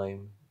same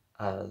time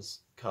as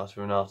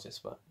Carter and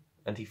Artis were,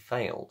 and he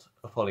failed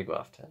a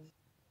polygraph test.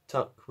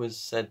 Tuck was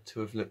said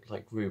to have looked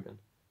like Rubin,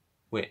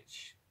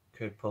 which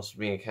could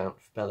possibly account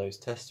for Bellow's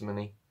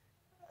testimony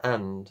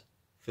and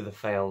for the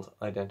failed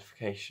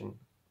identification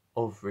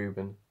of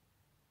Rubin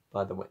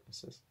by the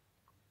witnesses.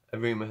 A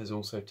rumour has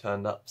also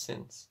turned up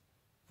since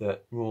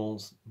that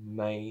Rawls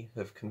may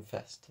have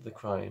confessed to the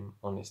crime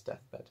on his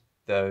deathbed,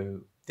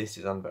 though this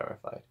is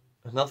unverified.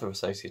 Another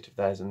associate of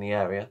theirs in the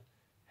area,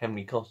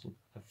 Henry Cotton,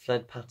 had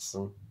fled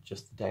Patterson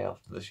just the day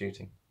after the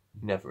shooting.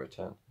 He never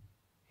returned.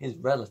 His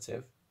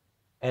relative,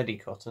 Eddie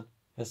Cotton,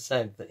 has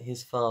said that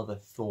his father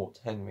thought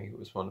Henry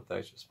was one of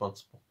those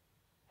responsible.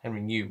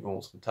 Henry knew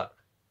Rawls and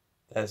Tuck.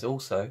 There's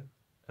also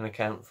an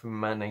account from a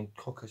man named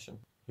Cockersham,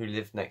 who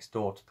lived next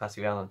door to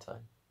Patty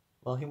Valentine.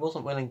 While he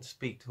wasn't willing to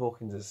speak to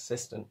Hawkins'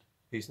 assistant,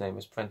 whose name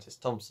was Prentice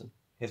Thompson,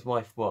 his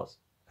wife was,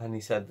 and he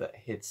said that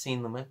he'd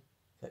seen the men,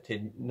 that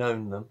he'd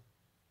known them,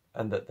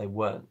 and that they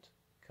weren't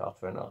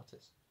Carter and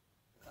Artis.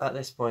 At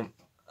this point,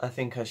 I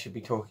think I should be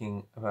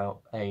talking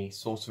about a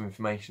source of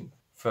information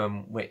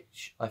from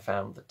which I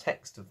found the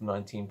text of the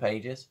 19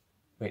 pages,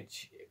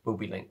 which will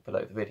be linked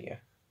below the video.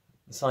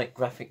 The site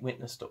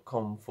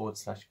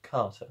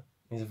graphicwitness.com/Carter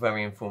is a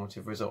very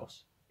informative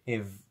resource,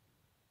 if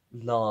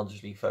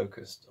largely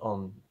focused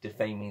on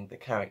defaming the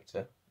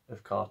character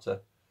of Carter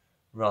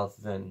rather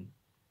than,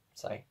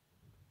 say,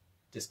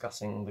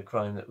 discussing the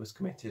crime that was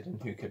committed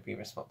and who could be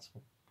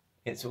responsible.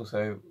 It's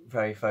also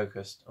very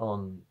focused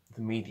on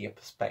the media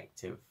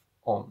perspective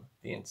on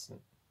the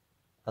incident.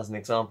 As an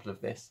example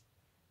of this,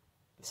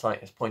 the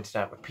site has pointed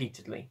out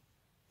repeatedly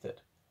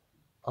that,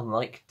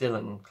 unlike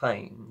Dillon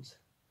claims,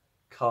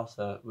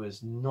 Carter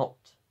was not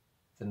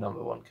the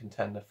 #1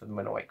 contender for the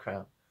middleweight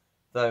crown,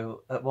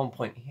 though at one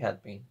point he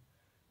had been,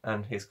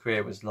 and his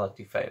career was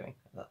largely failing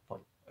at that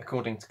point.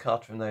 According to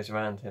Carter and those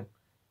around him,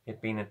 he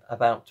had been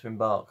about to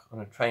embark on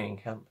a training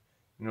camp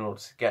in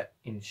order to get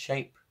in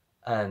shape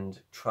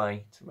and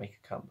try to make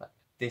a comeback.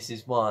 This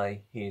is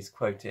why he is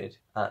quoted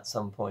at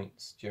some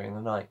points during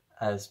the night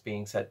as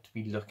being said to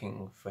be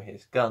looking for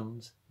his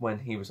guns. When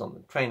he was on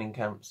the training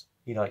camps,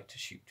 he liked to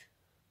shoot.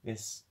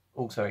 This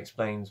also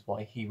explains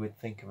why he would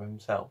think of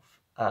himself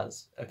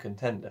as a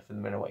contender for the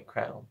middleweight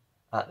crown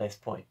at this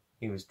point.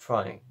 He was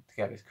trying to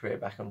get his career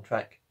back on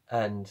track,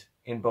 and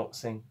in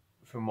boxing,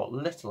 from what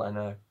little I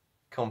know,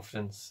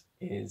 confidence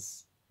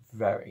is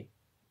very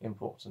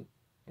important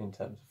in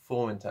terms of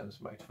form, in terms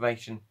of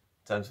motivation,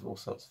 in terms of all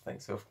sorts of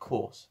things. So of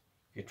course,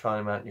 if you're trying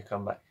to mount your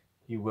comeback,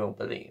 you will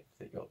believe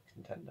that you're a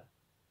contender.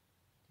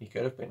 He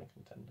could have been a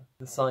contender.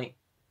 The site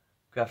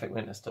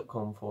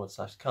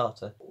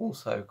graphicwitness.com/Carter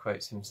also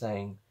quotes him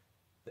saying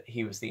that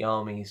he was the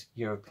Army's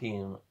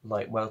European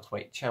light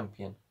welterweight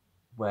champion,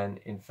 when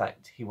in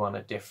fact he won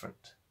a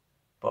different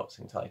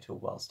boxing title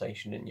while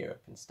stationed in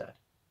Europe instead.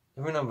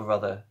 There are a number of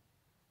other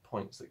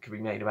points that could be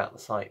made about the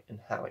site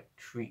and how it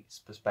treats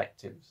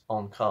perspectives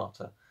on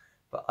Carter,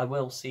 but I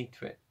will see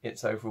to it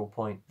its overall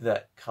point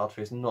that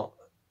Carter is not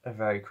a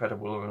very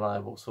credible or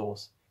reliable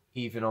source,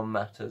 even on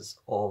matters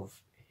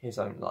of his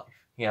own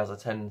life. He has a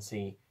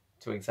tendency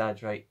to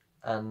exaggerate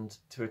and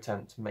to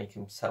attempt to make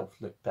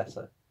himself look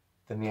better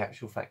than the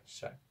actual facts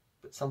show.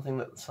 But something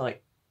that the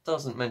site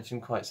doesn't mention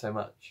quite so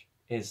much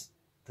is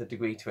the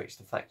degree to which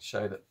the facts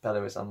show that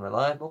Bella is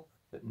unreliable,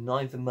 that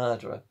neither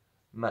murderer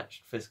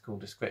matched physical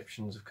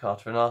descriptions of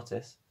Carter and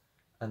Artis,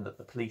 and that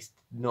the police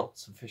did not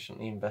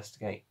sufficiently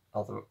investigate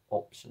other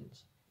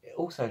options. It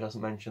also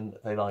doesn't mention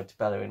that they lied to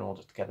Bella in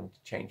order to get him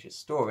to change his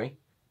story,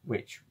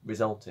 which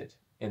resulted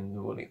in the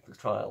ruling of the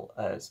trial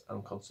as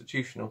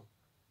unconstitutional,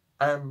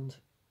 and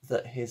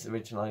that his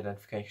original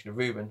identification of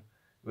Rubin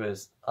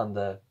was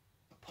under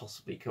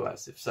possibly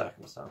coercive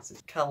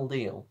circumstances. Cal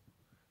Deal,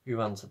 who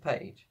runs the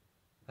page,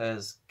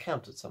 has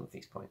countered some of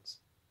these points.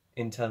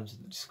 In terms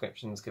of the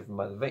descriptions given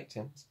by the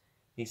victims,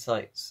 he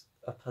cites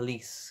a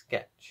police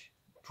sketch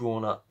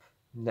drawn up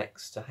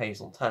next to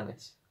Hazel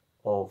Tannis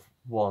of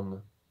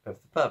one of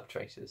the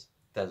perpetrators.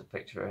 There's a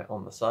picture of it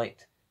on the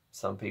site.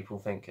 Some people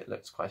think it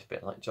looks quite a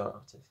bit like John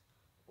Artis,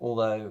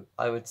 although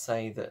I would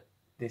say that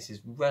this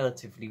is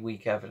relatively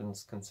weak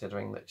evidence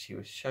considering that she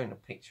was shown a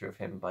picture of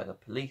him by the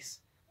police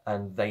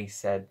and they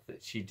said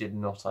that she did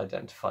not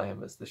identify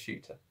him as the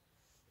shooter.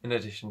 In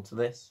addition to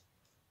this,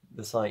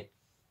 the site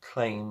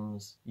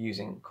claims,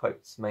 using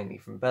quotes mainly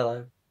from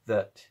Bello,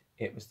 that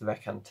it was the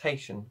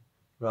recantation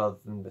rather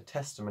than the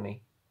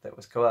testimony that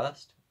was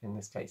coerced. In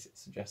this case it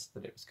suggests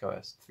that it was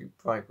coerced through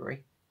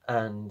bribery,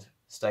 and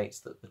states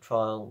that the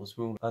trial was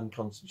ruled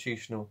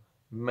unconstitutional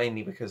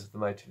mainly because of the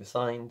motive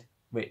assigned,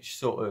 which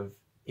sort of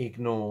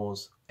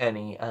ignores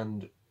any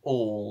and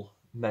all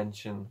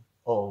mention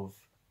of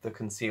the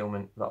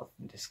concealment rather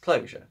than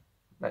disclosure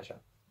measure,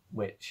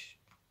 which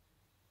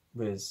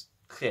was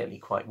clearly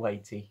quite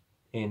weighty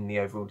in the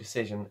overall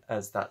decision,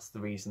 as that's the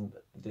reason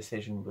that the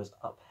decision was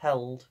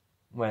upheld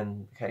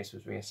when the case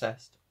was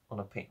reassessed on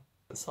appeal.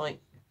 The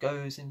site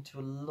goes into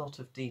a lot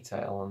of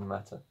detail on the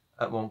matter,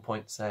 at one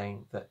point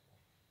saying that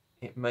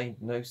it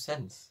made no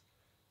sense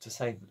to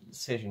say that the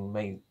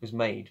decision was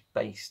made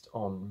based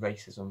on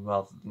racism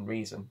rather than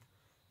reason,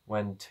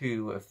 when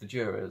two of the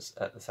jurors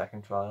at the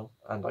second trial,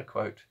 and I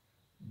quote,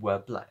 were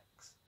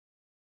blacks.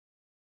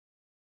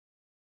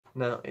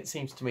 Now, it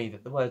seems to me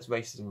that the words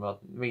racism rather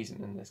than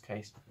reason in this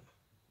case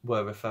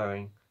were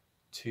referring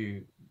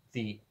to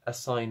the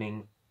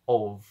assigning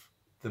of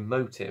the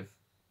motive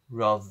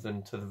rather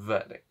than to the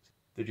verdict.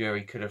 The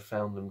jury could have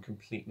found them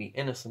completely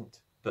innocent,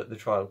 but the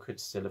trial could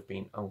still have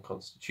been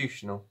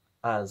unconstitutional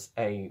as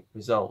a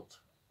result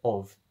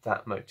of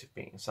that motive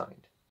being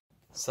assigned.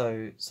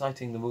 So,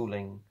 citing the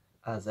ruling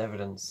as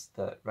evidence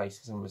that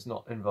racism was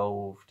not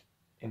involved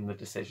in the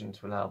decision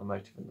to allow the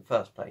motive in the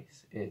first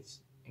place is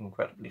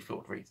incredibly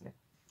flawed reasoning.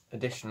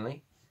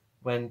 Additionally,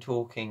 when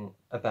talking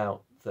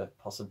about the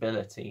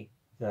possibility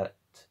that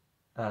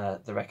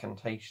the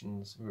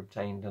recantations were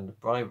obtained under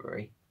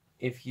bribery,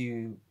 if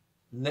you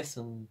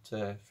listen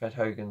to Fred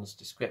Hogan's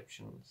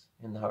descriptions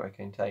in the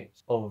Hurricane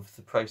tapes of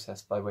the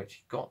process by which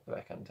he got the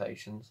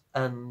recantations,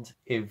 and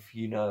if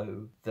you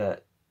know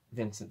that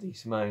Vincent de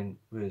Simone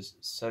was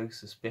so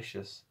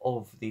suspicious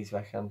of these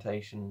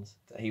recantations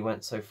that he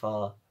went so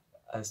far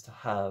as to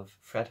have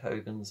Fred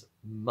Hogan's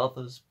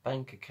mother's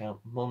bank account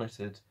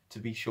monitored to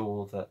be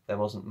sure that there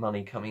wasn't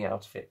money coming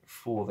out of it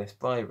for this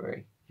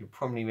bribery, you'll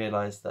probably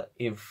realise that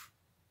if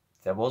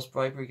there was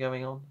bribery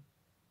going on,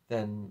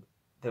 then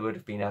there would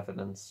have been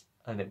evidence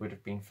and it would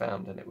have been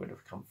found and it would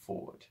have come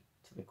forward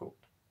to the court.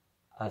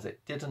 As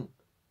it didn't,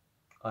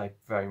 I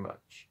very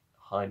much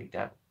highly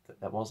doubt that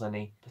there was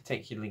any,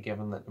 particularly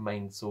given that the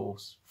main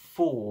source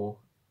for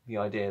the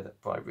idea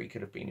that bribery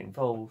could have been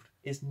involved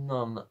is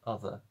none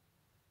other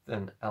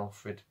than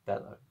Alfred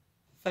Bellow.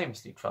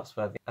 Famously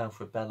trustworthy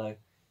Alfred Bellow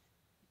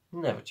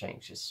never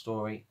changed his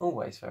story,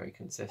 always very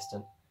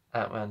consistent,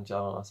 outran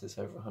John Artis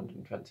over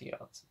 120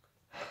 yards.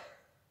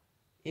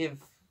 If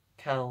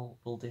Cal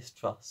will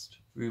distrust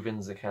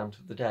Rubin's account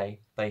of the day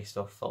based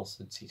off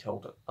falsehoods he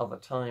told at other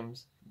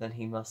times, then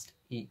he must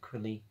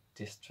equally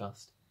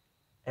distrust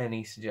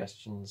any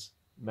suggestions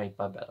made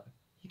by Bellow.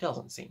 He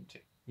doesn't seem to.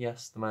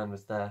 Yes, the man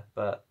was there,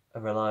 but a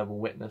reliable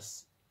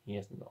witness he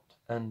is not.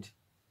 And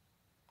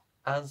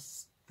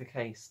as the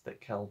case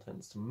that Cal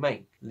tends to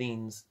make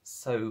leans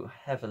so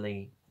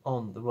heavily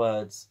on the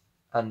words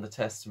and the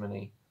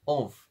testimony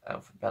of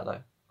Alfred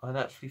Bellow, I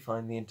naturally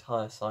find the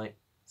entire site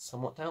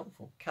somewhat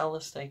doubtful. Cal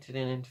has stated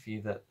in an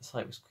interview that the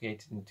site was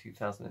created in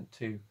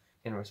 2002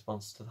 in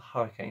response to the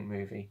Hurricane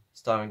movie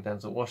starring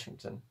Denzel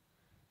Washington,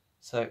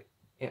 so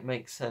it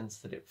makes sense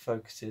that it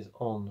focuses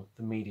on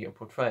the media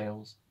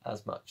portrayals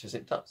as much as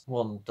it does.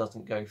 One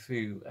doesn't go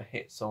through a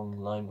hit song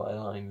line by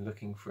line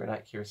looking for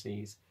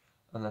inaccuracies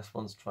unless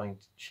one's trying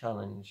to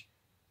challenge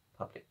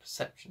public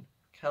perception.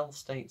 Cal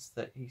states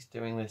that he's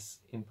doing this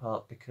in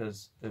part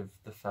because of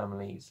the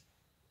families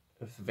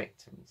of the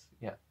victims,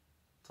 yet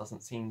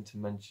doesn't seem to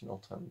mention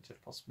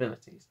alternative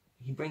possibilities.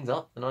 He brings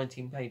up the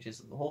 19 pages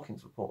of the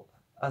Hawkins report,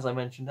 as I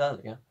mentioned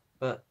earlier,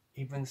 but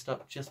he brings it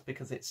up just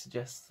because it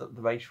suggests that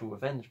the racial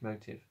revenge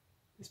motive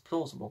is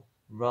plausible,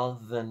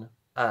 rather than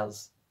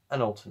as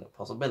an alternate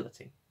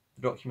possibility.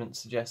 The document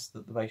suggests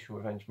that the racial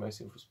revenge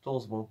motive was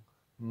plausible,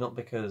 not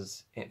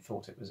because it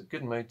thought it was a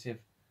good motive,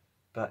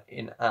 but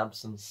in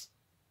absence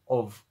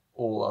of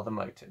all other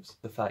motives.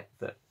 The fact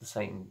that the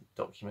same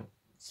document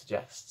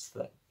suggests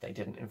that they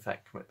didn't in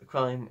fact commit the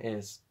crime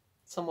is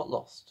somewhat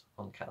lost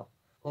on Cal.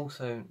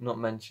 Also not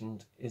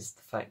mentioned is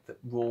the fact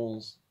that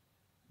Rawls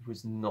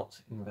was not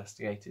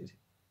investigated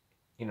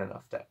in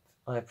enough depth.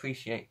 I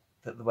appreciate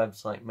that the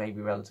website may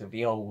be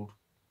relatively old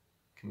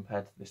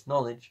compared to this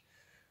knowledge,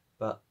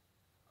 but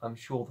I'm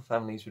sure the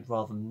families would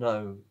rather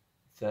know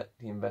that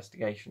the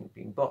investigation had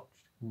been botched,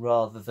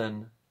 rather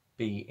than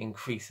be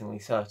increasingly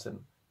certain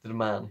that a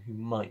man who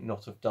might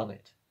not have done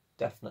it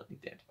definitely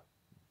did.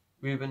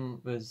 Rubin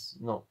was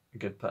not a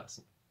good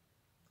person.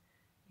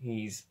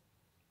 He's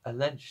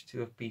alleged to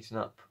have beaten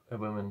up a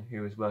woman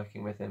who was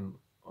working with him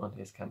on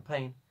his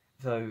campaign,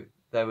 though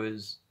there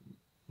was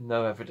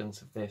no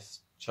evidence of this.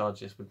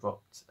 Charges were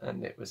dropped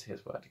and it was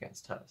his word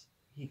against hers.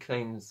 He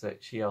claims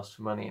that she asked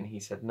for money and he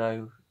said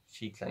no.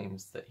 She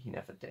claims that he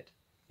never did.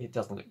 It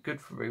doesn't look good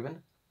for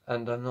Rubin,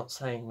 and I'm not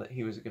saying that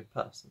he was a good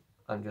person.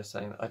 I'm just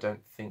saying that I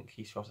don't think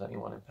he shot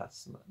anyone in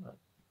Patterson that night.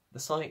 The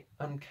site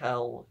and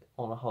Cal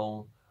on a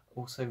whole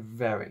also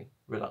very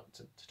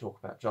reluctant to talk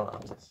about John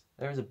Artis.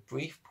 There is a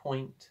brief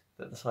point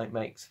that the site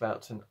makes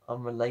about an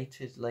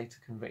unrelated later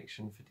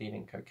conviction for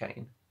dealing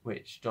cocaine,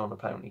 which John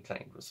apparently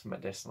claimed was for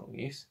medicinal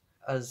use,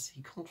 as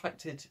he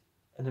contracted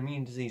an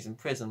immune disease in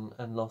prison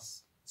and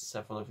lost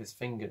several of his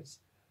fingers.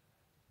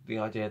 The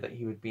idea that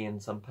he would be in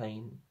some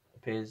pain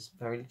appears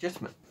very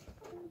legitimate.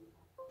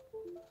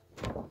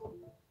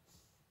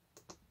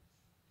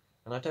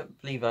 And I don't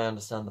believe I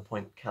understand the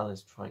point Cal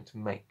is trying to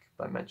make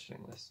by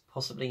mentioning this.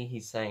 Possibly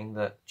he's saying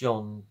that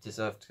John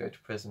deserved to go to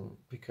prison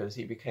because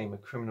he became a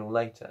criminal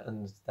later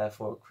and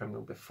therefore a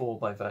criminal before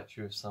by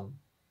virtue of some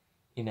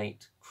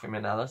innate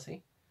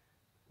criminality,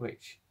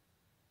 which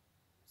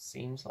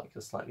seems like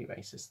a slightly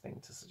racist thing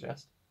to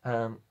suggest.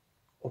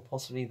 Or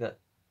possibly that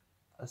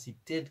as he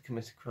did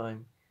commit a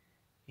crime,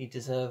 he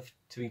deserved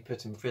to be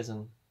put in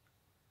prison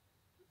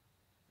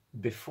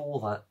before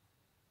that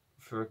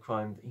for a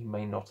crime that he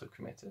may not have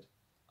committed.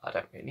 I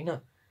don't really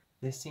know.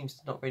 This seems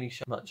to not really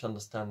show much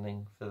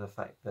understanding for the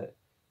fact that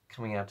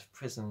coming out of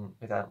prison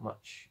without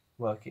much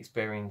work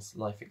experience,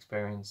 life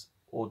experience,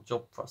 or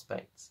job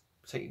prospects,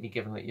 particularly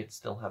given that you'd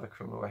still have a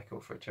criminal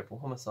record for a triple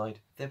homicide,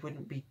 there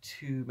wouldn't be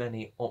too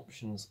many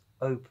options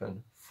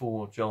open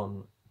for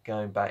John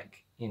going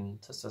back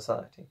into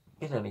society.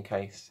 In any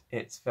case,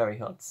 it's very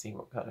hard to see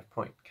what kind of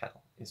point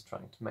Cal is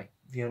trying to make.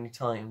 The only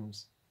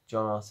times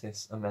John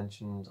Artis are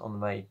mentioned on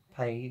the main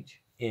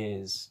page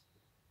is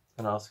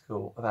an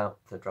article about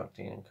the drug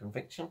dealing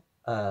conviction,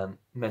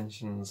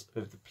 mentions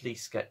of the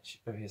police sketch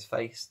of his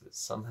face that's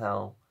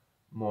somehow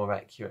more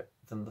accurate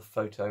than the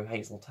photo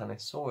Hazel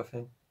Tannis saw of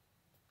him,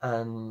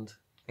 and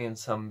in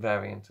some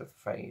variant of the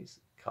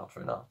phrase, Carter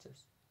and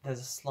Artis.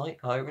 There's a slight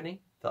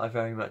irony that I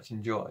very much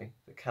enjoy,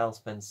 that Cal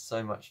spends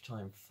so much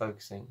time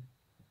focusing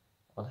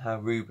on how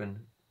Rubin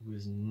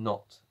was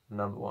not the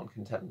 #1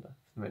 contender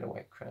for the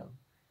middleweight crown,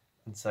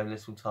 and so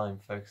little time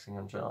focusing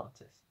on John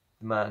Artis,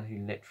 the man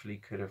who literally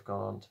could have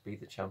gone on to be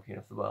the champion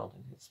of the world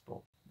in his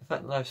sport. The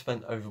fact that I've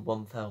spent over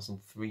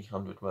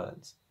 1,300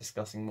 words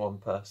discussing one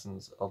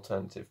person's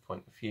alternative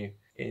point of view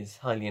is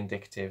highly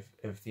indicative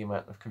of the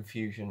amount of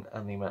confusion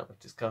and the amount of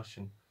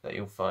discussion that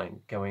you'll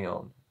find going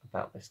on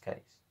about this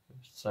case.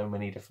 so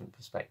many different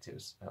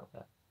perspectives out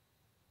there.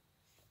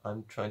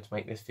 I'm trying to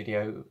make this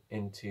video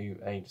into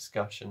a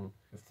discussion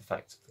of the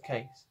facts of the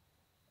case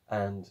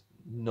and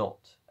not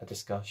a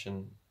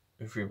discussion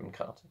of Rubin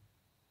Carter.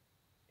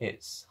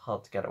 It's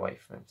hard to get away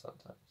from him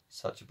sometimes.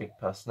 Such a big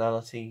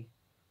personality,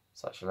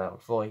 such a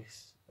loud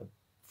voice, a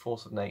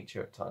force of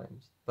nature at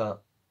times.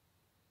 But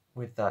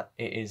with that,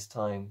 it is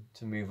time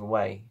to move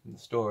away from the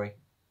story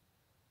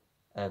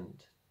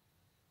and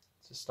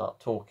to start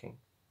talking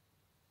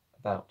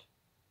about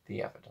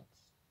the evidence.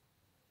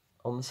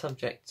 On the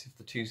subject of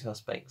the two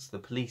suspects the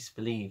police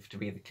believe to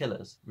be the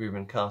killers,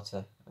 Rubin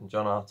Carter and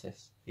John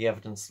Artis, the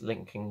evidence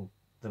linking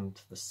them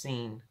to the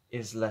scene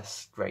is less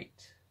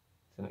straight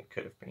than it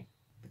could have been.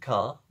 The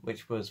car,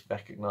 which was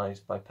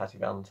recognised by Patty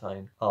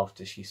Valentine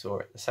after she saw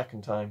it the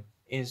second time,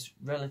 is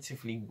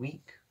relatively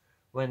weak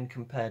when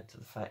compared to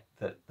the fact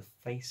that the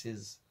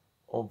faces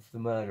of the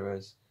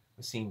murderers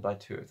were seen by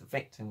two of the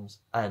victims,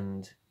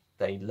 and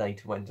they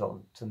later went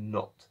on to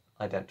not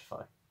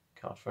identify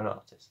Carter and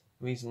Artis.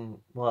 The reason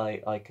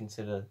why I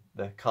consider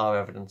the car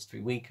evidence to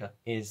be weaker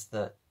is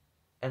that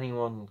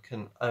anyone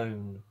can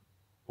own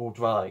or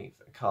drive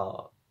a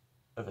car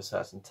of a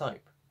certain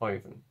type, or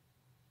even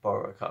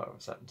borrow a car of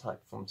a certain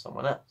type from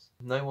someone else.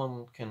 No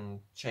one can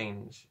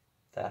change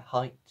their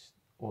height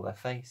or their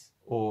face,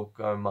 or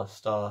grow a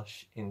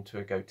moustache into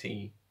a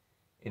goatee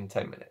in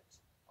 10 minutes.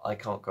 I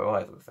can't go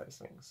either of those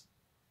things,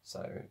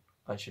 so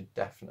I should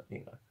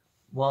definitely know.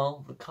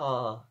 While the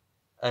car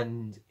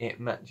and it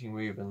matching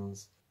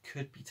Rubin's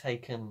could be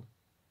taken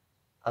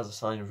as a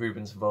sign of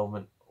Rubin's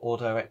involvement or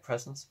direct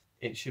presence,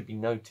 it should be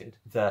noted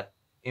that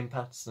in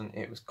Patterson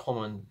it was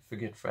common for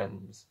good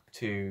friends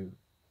to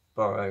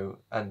borrow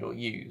and or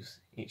use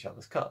each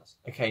other's cars,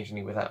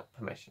 occasionally without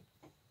permission.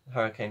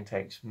 Hurricane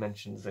Tapes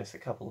mentions this a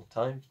couple of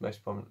times,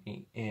 most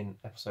prominently in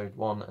episode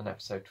 1 and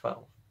episode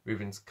 12.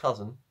 Rubin's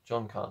cousin,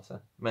 John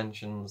Carter,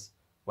 mentions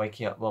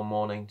waking up one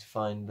morning to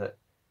find that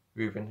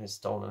Rubin has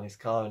stolen his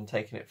car and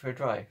taken it for a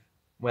drive.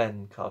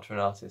 When Carter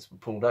and Artis were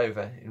pulled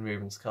over in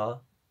Rubin's car,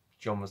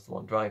 John was the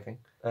one driving,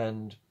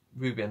 and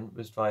Rubin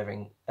was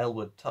driving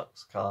Elwood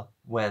Tuck's car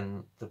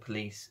when the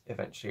police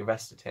eventually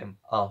arrested him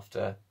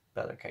after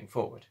Bella came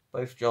forward.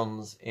 Both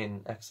Johns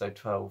in episode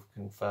 12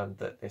 confirmed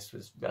that this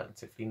was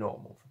relatively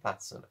normal for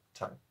Patterson at the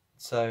time.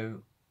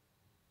 So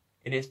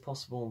it is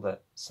possible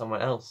that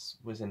someone else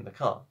was in the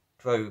car,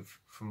 drove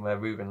from where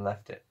Rubin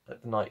left it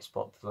at the night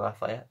spot to the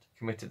Lafayette,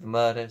 committed the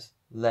murders,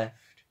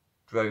 left,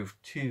 drove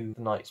to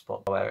the night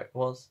spot where it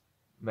was.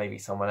 Maybe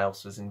someone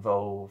else was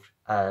involved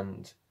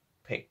and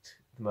picked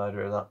the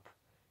murderer up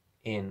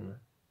in,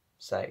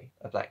 say,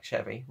 a black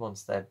Chevy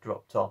once they'd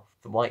dropped off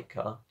the white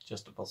car,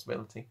 just a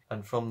possibility,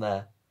 and from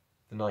there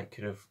the night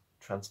could have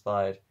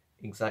transpired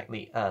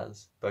exactly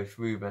as both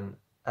Rubin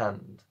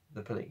and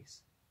the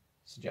police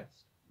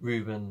suggest.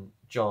 Rubin,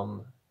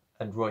 John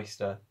and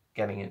Royster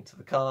getting into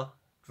the car,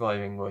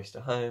 driving Royster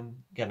home,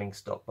 getting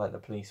stopped by the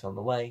police on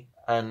the way,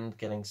 and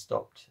getting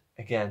stopped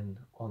again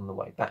on the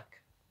way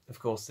back. Of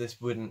course, this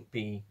wouldn't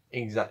be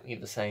exactly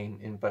the same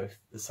in both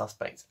the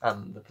suspects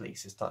and the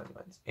police's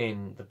timelines.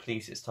 In the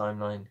police's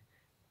timeline,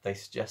 they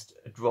suggest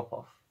a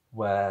drop-off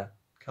where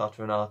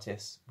Carter and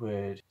Artis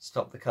would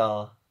stop the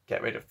car,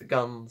 get rid of the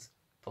guns,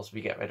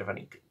 possibly get rid of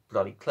any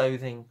bloody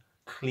clothing,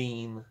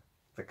 clean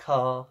the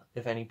car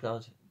of any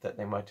blood that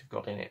they might have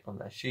got in it on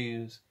their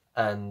shoes,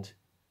 and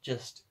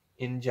just,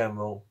 in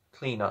general,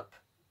 clean up,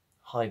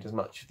 hide as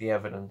much of the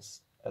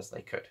evidence as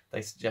they could.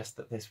 They suggest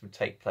that this would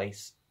take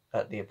place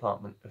at the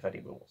apartment of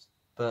Eddie Rawls.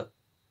 But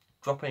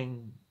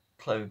dropping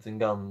clothes and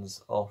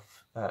guns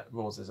off at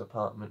Rawls's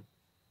apartment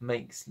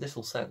makes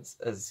little sense,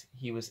 as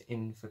he was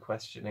in for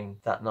questioning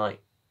that night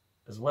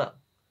as well.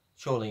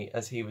 Surely,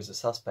 as he was a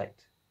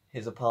suspect,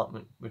 his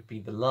apartment would be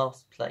the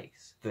last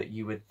place that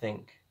you would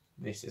think,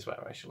 this is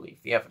where I shall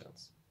leave the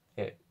evidence.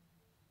 It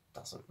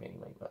doesn't really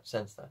make much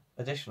sense there.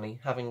 Additionally,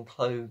 having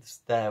clothes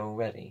there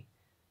already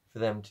for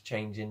them to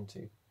change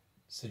into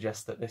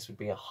suggests that this would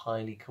be a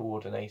highly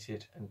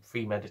coordinated and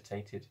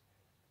premeditated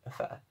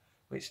affair,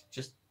 which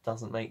just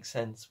doesn't make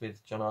sense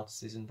with John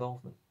Artis'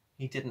 involvement.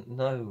 He didn't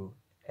know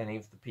any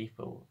of the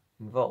people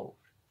involved.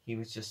 He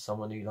was just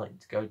someone who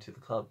liked to go to the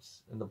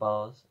clubs and the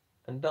bars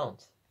and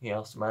dance. He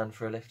asked a man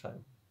for a lift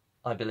home.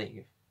 I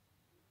believe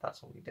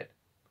that's all he did.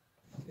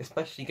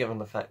 Especially given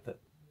the fact that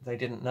they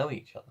didn't know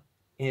each other.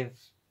 If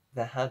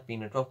there had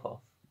been a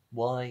drop-off,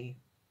 why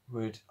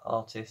would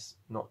Artis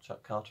not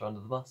chuck Carter under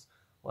the bus?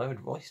 Why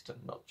would Royston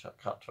not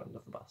chuck Carter under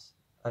the bus?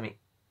 I mean,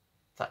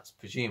 that's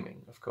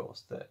presuming, of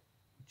course, that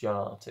John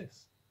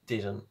Artis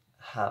didn't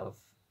have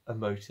a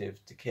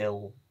motive to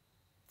kill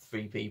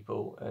 3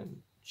 people and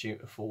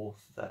shoot a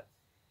 4th that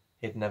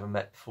he'd never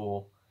met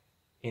before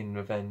in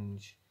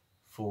revenge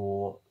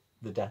for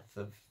the death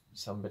of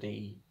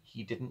somebody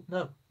he didn't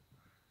know.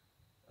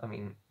 I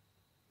mean,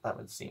 that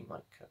would seem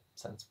like a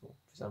sensible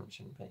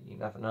presumption, but you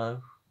never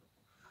know.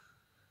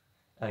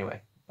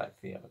 Anyway, back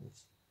to the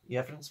evidence. The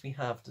evidence we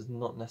have does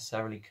not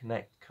necessarily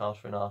connect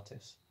Carter and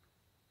Artis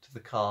to the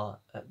car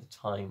at the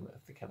time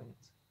of the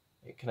killings.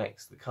 It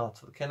connects the car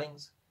to the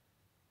killings,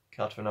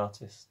 Carter and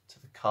Artis to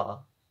the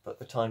car, but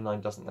the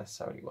timeline doesn't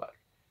necessarily work.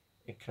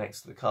 It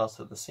connects the car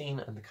to the scene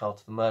and the car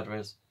to the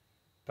murderers,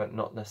 but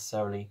not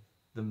necessarily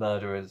the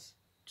murderers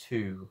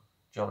to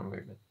John and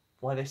Rubin.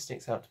 Why this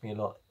sticks out to me a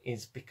lot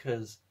is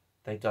because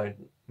they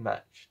don't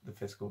match the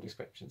physical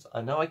descriptions.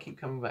 I know I keep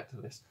coming back to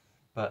this,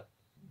 but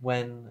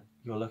when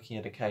you're looking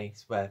at a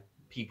case where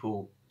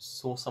people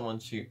saw someone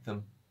shoot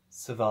them,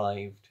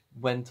 survived,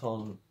 went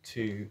on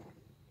to,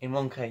 in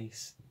one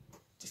case,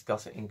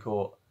 discuss it in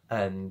court,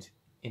 and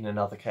in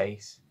another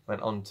case,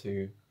 went on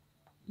to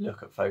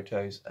look at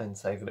photos and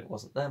say that it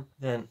wasn't them,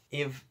 then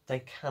if they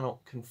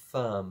cannot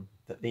confirm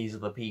that these are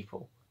the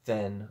people,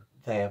 then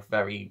they are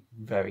very,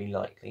 very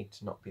likely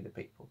to not be the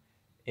people.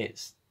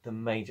 It's the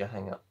major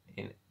hang-up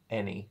in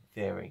any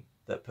theory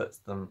that puts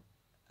them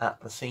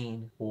at the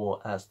scene or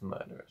as the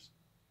murderers.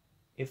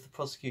 If the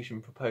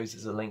prosecution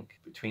proposes a link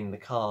between the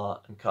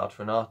car and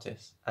Carter and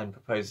Artis, and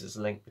proposes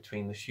a link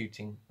between the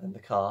shooting and the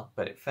car,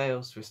 but it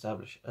fails to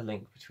establish a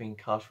link between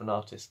Carter and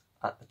Artis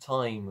at the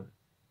time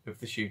of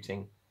the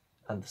shooting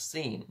and the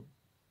scene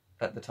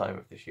at the time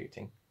of the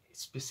shooting,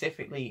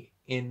 specifically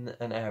in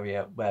an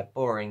area where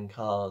borrowing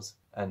cars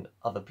and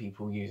other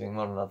people using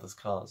one another's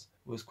cars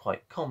was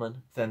quite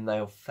common, then they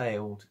have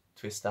failed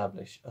to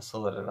establish a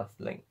solid enough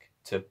link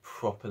to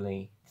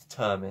properly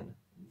determine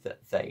that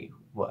they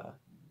were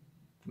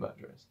the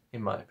murderers,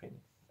 in my opinion.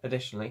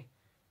 Additionally,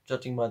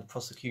 judging by the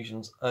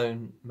prosecution's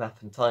own map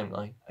and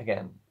timeline,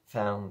 again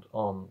found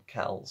on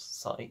Cal's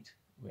site,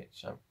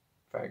 which I'm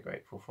very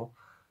grateful for,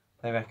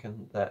 they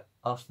reckon that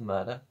after the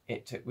murder,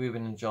 it took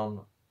Rubin and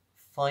John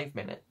 5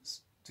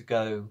 minutes to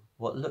go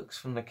what looks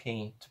from the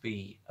key to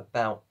be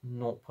about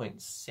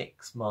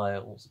 0.6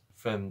 miles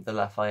from the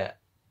Lafayette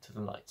to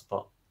the night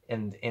spot.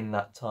 And in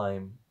that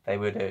time, they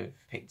would have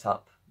picked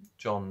up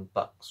John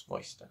Buck's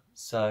Royster.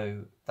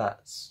 So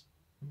that's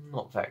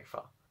not very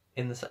far.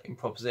 In the same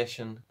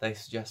proposition, they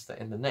suggest that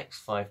in the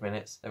next 5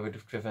 minutes, they would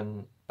have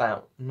driven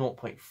about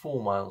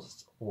 0.4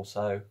 miles or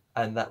so,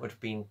 and that would have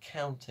been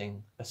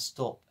counting a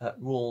stop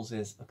at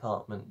Rawls's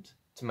apartment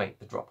to make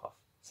the drop-off.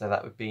 So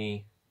that would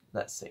be,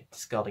 let's see,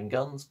 discarding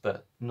guns,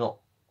 but not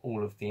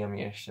all of the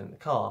ammunition in the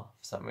car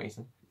for some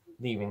reason,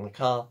 leaving the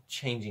car,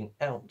 changing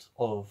out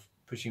of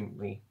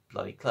presumably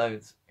bloody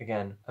clothes.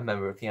 Again, a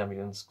member of the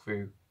ambulance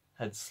crew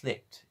had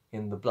slipped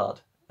in the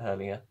blood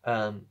earlier.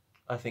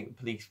 I think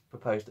the police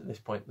proposed at this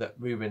point that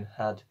Rubin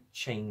had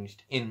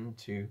changed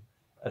into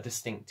a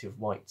distinctive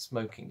white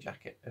smoking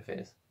jacket of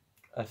his.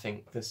 I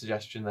think the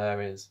suggestion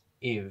there is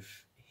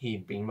if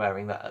he'd been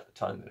wearing that at the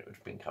time, then it would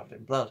have been covered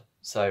in blood.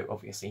 So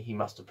obviously he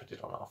must have put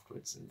it on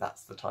afterwards, and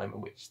that's the time at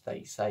which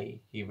they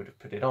say he would have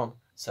put it on.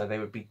 So they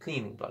would be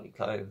cleaning bloody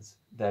clothes,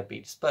 they'd be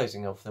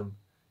disposing of them,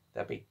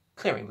 they'd be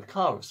clearing the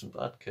car of some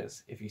blood,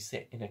 because if you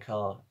sit in a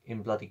car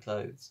in bloody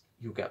clothes,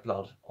 you'll get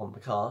blood on the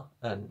car,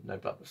 and no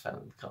blood was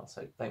found in the car,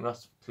 so they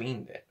must have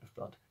cleaned it of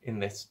blood in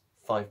this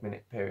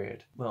 5-minute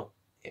period. Well,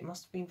 it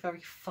must have been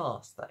very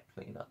fast, that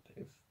clean-up,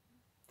 if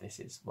this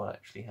is what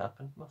actually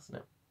happened, mustn't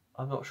it?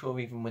 I'm not sure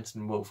even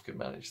Winston Wolfe could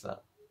manage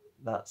that.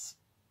 That's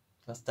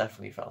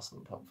definitely faster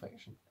than Pulp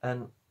Fiction.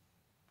 And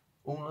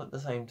all at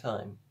the same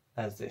time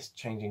as this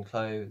changing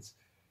clothes,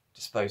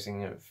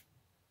 disposing of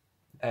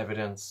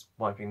evidence,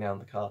 wiping down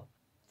the car,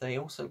 they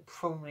also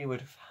probably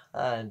would have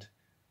had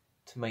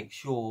to make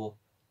sure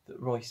that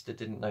Royster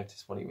didn't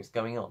notice what he was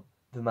going on.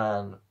 The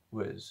man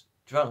was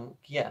drunk,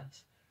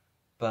 yes,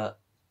 but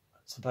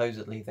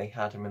supposedly they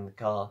had him in the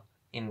car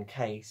in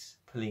case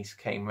police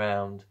came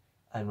round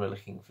and were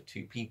looking for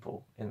 2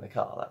 people in the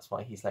car. That's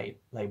why he's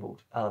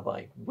labelled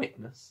alibi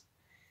witness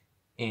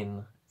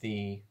in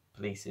the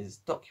police's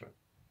document.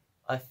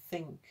 I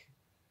think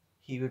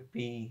he would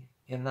be,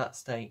 in that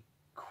state,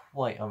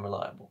 quite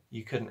unreliable.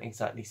 You couldn't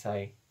exactly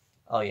say,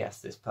 oh yes,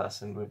 this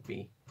person would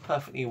be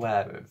perfectly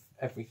aware of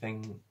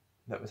everything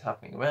that was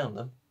happening around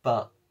them,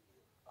 but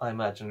I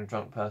imagine a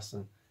drunk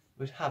person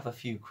would have a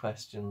few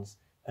questions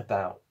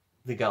about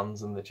the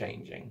guns and the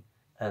changing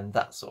and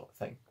that sort of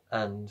thing,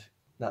 and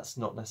that's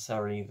not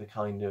necessarily the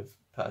kind of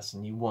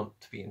person you want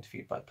to be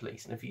interviewed by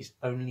police. And if he's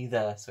only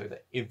there so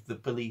that if the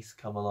police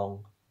come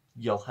along,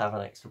 you'll have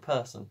an extra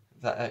person,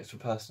 if that extra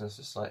person is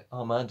just like,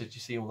 oh man, did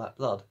you see all that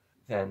blood?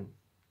 Then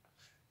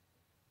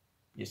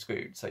you're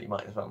screwed, so you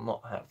might as well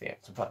not have the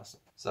extra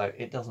person. So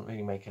it doesn't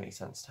really make any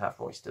sense to have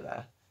Royster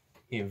there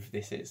if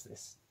this is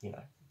this,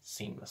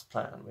 seamless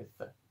plan with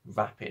the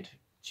rapid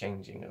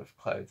changing of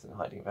clothes and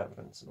hiding of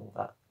evidence and all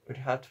that. It would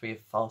have to be a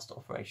fast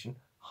operation,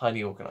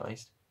 highly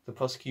organised. The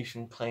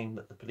prosecution claimed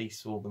that the police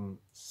saw them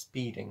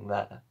speeding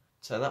there,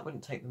 so that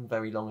wouldn't take them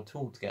very long at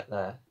all to get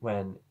there,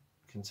 when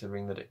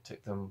considering that it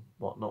took them,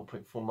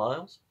 0.4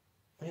 miles?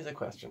 Here's a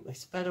question. They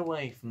sped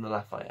away from the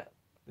Lafayette.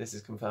 This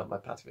is confirmed by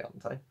Patty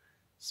Valentine.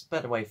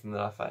 Sped away from the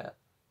Lafayette.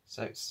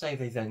 So say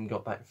they then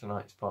got back to the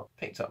night spot,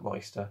 picked up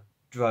Royster,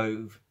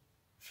 drove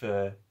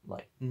for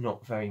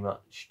not very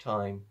much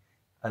time,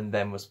 and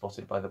then was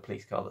spotted by the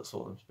police car that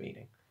saw them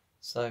speeding.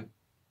 So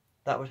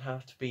that would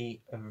have to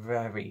be a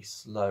very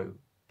slow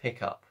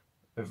pickup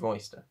of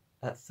Royster.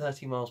 At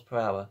 30 miles per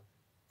hour,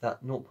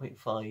 that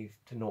 0.5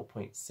 to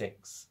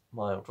 0.6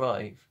 mile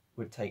drive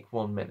would take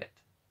 1 minute.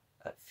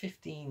 At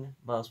 15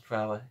 miles per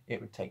hour,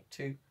 it would take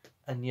 2,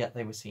 and yet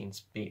they were seen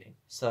speeding.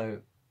 So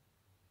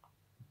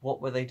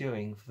what were they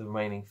doing for the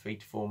remaining 3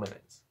 to 4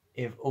 minutes?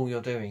 If all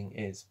you're doing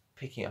is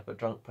picking up a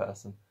drunk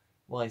person,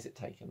 why is it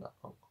taking that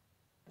long?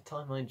 The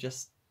timeline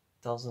just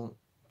doesn't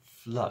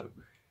flow.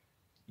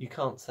 You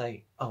can't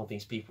say, oh,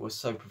 these people were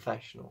so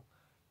professional.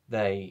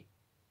 They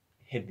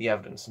hid the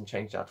evidence and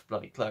changed out of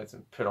bloody clothes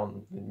and put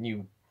on the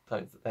new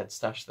clothes that they'd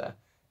stashed there,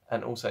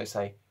 and also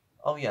say,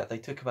 oh yeah, they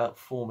took about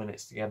 4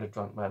 minutes to get a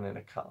drunk man in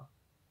a car.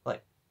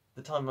 Like,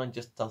 the timeline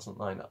just doesn't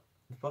line up.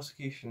 The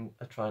prosecution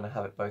are trying to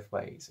have it both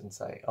ways and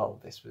say, oh,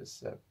 this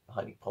was a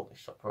highly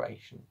polished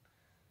operation,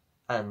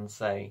 and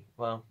say,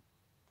 well,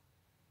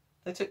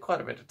 they took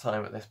quite a bit of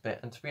time at this bit,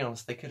 and to be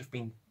honest, they could have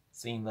been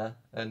seen there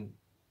and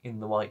in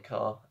the white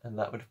car, and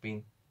that would have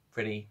been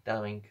pretty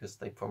damning because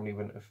they probably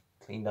wouldn't have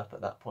cleaned up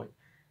at that point.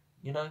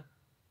 You know,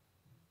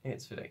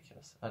 it's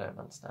ridiculous. I don't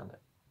understand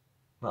it.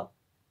 Well,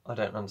 I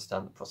don't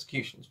understand the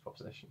prosecution's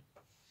proposition.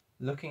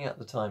 Looking at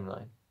the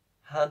timeline,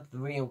 had the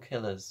real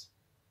killers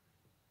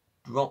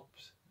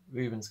dropped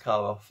Rubin's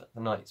car off at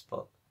the night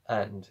spot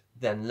and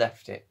then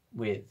left it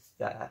with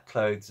their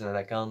clothes and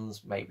their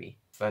guns, maybe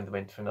thrown them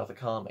into another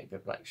car, maybe a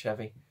black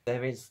Chevy,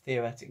 there is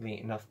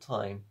theoretically enough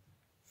time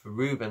for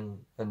Rubin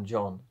and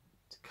John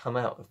to come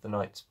out of the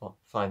night spot,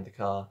 find the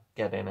car,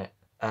 get in it,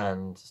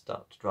 and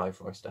start to drive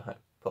Royster home.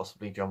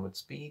 Possibly John would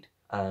speed,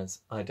 as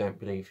I don't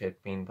believe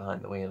he'd been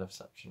behind the wheel of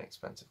such an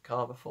expensive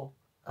car before,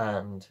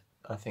 and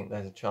I think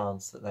there's a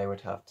chance that they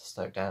would have to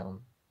slow down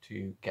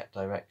to get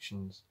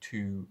directions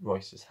to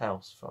Royster's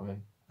house from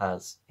him,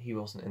 as he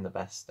wasn't in the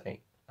best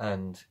state,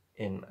 and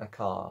in a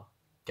car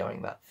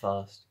going that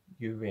fast,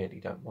 you really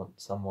don't want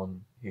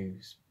someone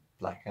who's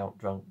blackout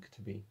drunk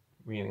to be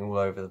reeling all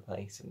over the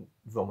place and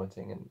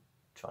vomiting and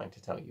trying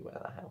to tell you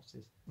where the house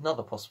is.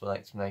 Another possible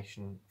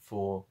explanation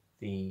for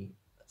the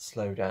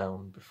slow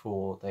down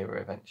before they were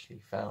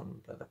eventually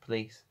found by the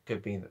police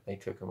could be that they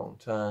took a wrong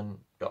turn,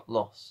 got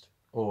lost,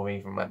 or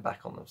even went back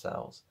on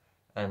themselves,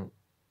 and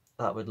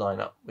that would line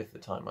up with the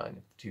timeline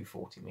of the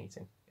 2:40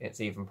 meeting.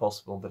 It's even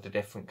possible that a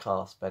different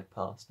car sped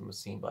past and was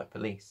seen by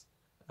police,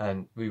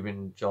 and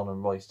Rubin, John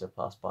and Royster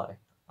passed by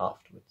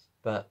afterwards.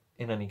 But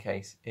in any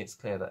case, it's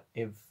clear that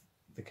if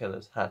the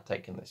killers had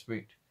taken this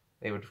route,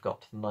 they would have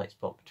got to the night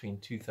spot between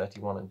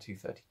 2:31 and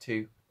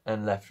 2:32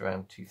 and left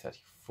around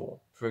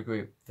 2:34. For a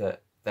group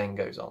that then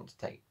goes on to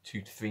take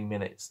 2 to 3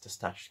 minutes to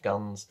stash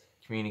guns,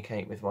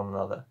 communicate with one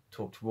another,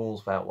 talk to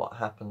walls about what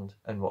happened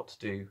and what to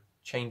do,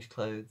 change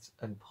clothes,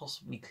 and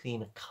possibly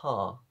clean a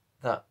car,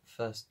 that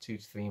first 2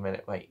 to 3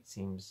 minute wait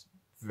seems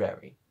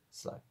very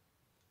slow.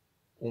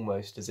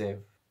 Almost as if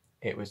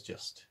it was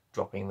just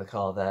dropping the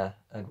car there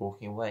and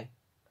walking away,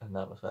 and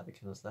that was where the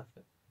killers left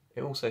it.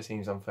 It also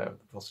seems unfair of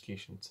the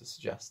prosecution to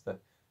suggest that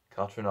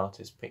Carter and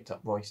Artis picked up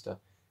Royster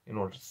in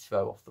order to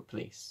throw off the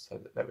police so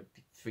that there would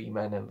be 3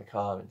 men in the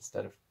car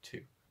instead of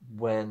 2.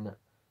 When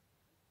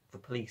the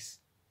police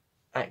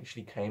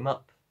actually came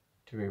up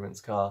to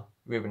Rubin's car,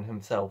 Rubin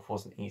himself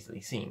wasn't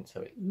easily seen,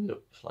 so it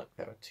looked like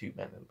there were 2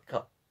 men in the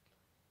car.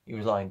 He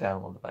was lying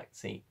down on the back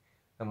seat,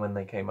 and when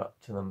they came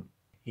up to them,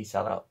 he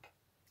sat up.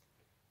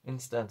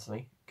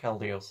 Incidentally,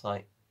 Caldeal's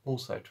site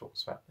also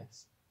talks about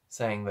this,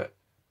 saying that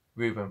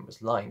Rubin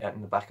was lying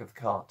in the back of the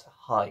car to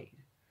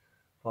hide,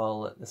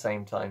 while at the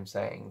same time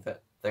saying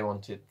that they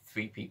wanted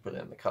 3 people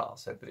in the car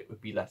so that it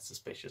would be less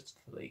suspicious to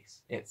the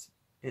police. It's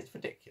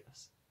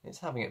ridiculous. It's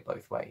having it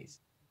both ways.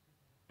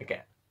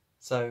 Again.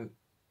 So,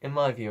 in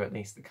my view at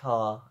least, the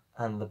car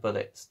and the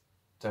bullets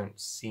don't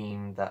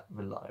seem that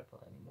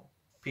reliable anymore.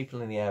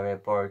 People in the area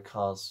borrowed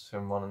cars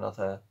from one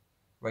another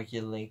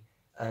regularly,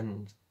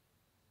 and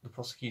the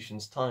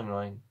prosecution's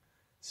timeline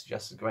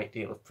suggests a great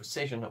deal of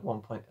precision at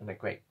one point and a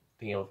great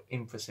deal of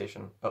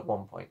imprecision at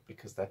one point,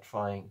 because they're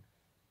trying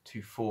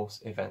to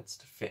force events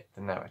to fit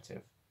the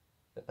narrative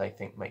that they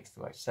think makes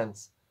the most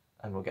sense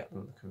and will get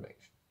them the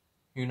conviction.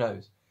 Who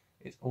knows?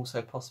 It's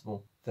also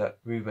possible that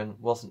Rubin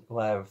wasn't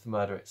aware of the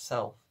murder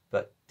itself,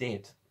 but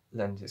did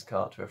lend his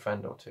car to a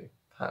friend or two.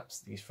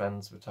 Perhaps these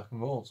friends were Tuck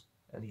and Rawls,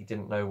 and he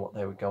didn't know what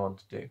they would go on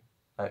to do.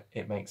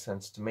 It makes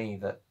sense to me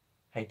that,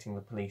 hating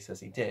the police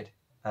as he did,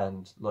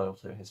 and loyal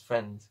to his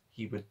friends,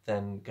 he would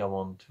then go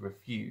on to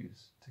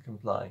refuse to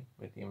comply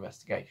with the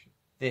investigation.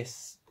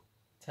 This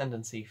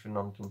tendency for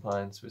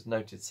non-compliance was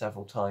noted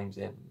several times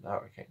in the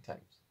hurricane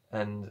tapes,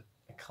 and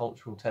a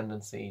cultural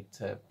tendency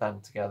to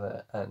band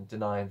together and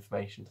deny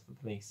information to the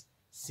police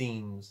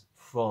seems,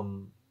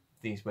 from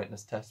these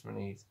witness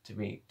testimonies,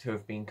 to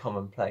have been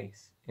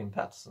commonplace in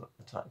Patterson at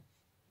the time.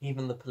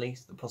 Even the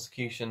police, the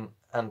prosecution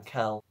and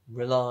Cal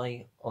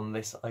rely on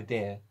this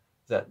idea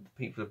that the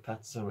people of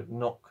Patterson would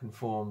not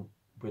conform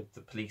with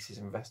the police's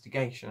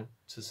investigation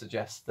to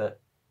suggest that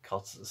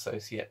Carter's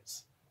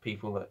associates,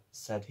 people that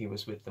said he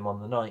was with them on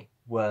the night,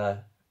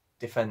 were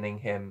defending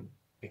him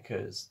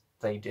because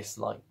they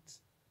disliked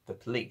the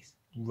police,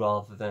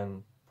 rather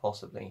than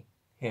possibly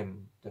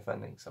him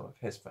defending some of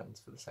his friends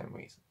for the same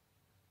reason.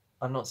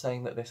 I'm not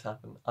saying that this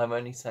happened. I'm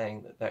only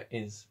saying that there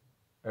is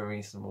a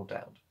reasonable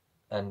doubt.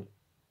 And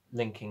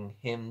linking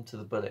him to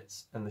the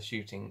bullets and the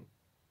shooting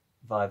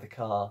via the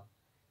car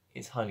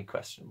is highly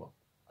questionable.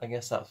 I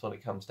guess that's what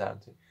it comes down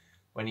to.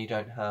 When you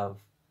don't have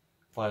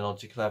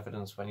biological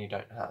evidence, when you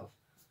don't have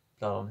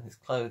blood on his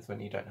clothes,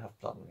 when you don't have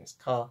blood on his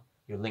car,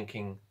 you're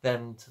linking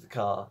them to the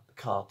car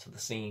to the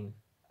scene,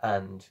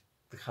 and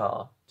the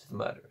car to the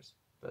murderers.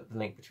 But the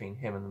link between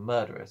him and the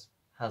murderers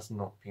has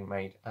not been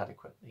made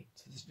adequately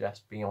to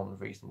suggest beyond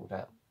reasonable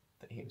doubt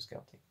that he was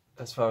guilty.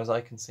 As far as I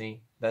can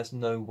see, there's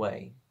no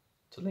way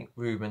to link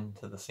Rubin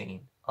to the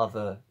scene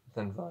other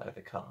than via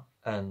the car.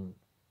 And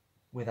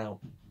without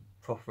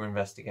proper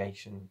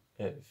investigation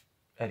of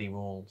Eddie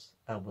Rawls,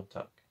 Albert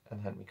Tuck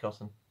and Henry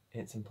Cotton,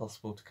 it's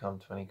impossible to come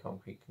to any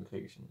concrete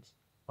conclusions,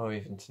 or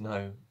even to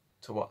know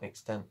to what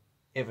extent,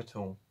 if at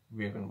all,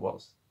 Rubin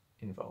was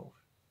involved.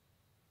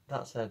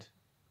 That said,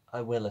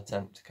 I will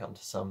attempt to come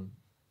to some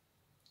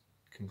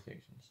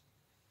conclusions.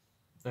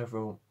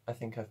 Overall, I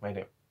think I've made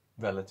it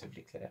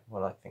relatively clear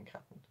what I think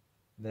happened.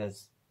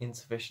 There's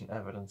insufficient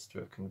evidence to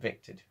have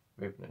convicted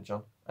Rubin and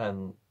John,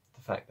 and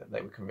the fact that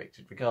they were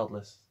convicted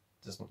regardless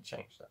doesn't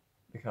change that.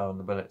 The car and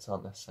the bullets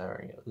aren't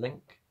necessarily a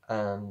link,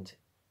 and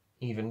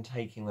even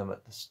taking them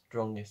at the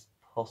strongest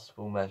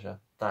possible measure,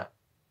 that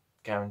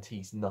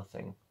guarantees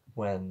nothing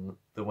when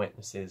the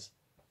witnesses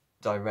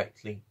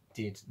directly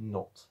did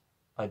not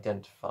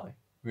identify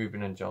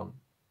Rubin and John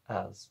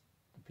as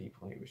the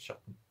people who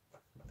shot them.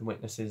 The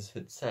witnesses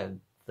had said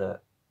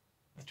that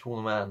the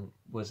taller man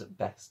was at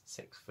best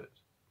 6 foot.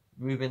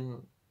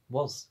 Rubin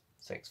was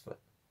 6 foot,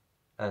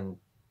 and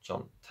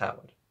John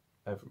towered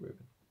over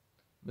Rubin.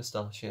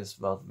 Moustaches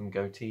rather than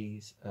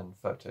goatees and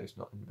photos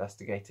not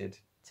investigated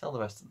tell the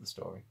rest of the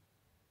story.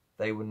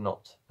 They were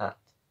not at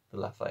the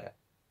Lafayette.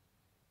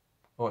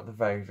 Or at the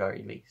very,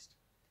 very least,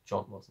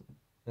 John wasn't.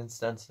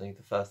 Incidentally,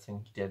 the first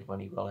thing he did when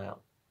he got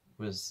out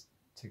was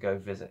to go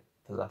visit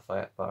the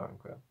Lafayette Bar and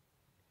Grill.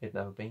 He'd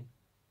never been,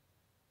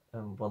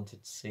 and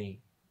wanted to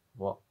see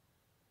what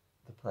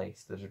the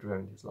place that had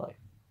ruined his life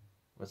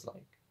was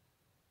like.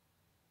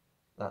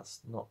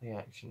 That's not the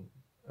action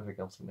of a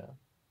guilty man.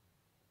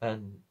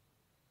 And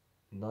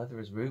neither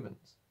is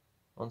Rubin's.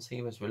 Once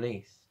he was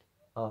released,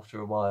 after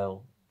a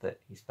while that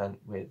he spent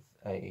with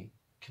a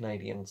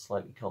Canadian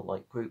slightly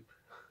cult-like group,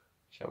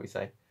 shall we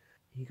say,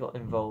 he got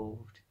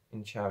involved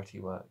in charity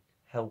work,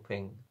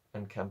 helping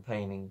and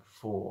campaigning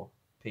for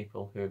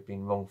people who had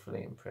been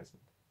wrongfully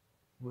imprisoned.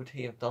 Would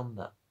he have done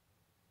that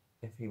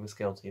if he was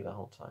guilty the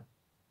whole time?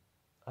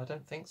 I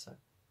don't think so.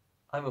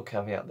 I will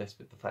caveat this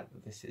with the fact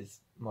that this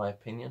is my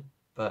opinion,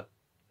 but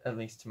at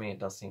least to me it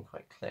does seem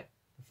quite clear.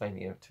 The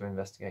failure to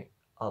investigate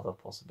other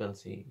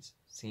possibilities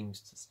seems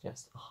to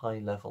suggest a high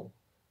level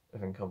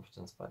of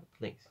incompetence by the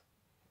police,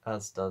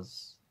 as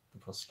does the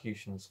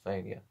prosecution's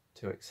failure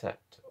to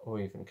accept or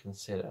even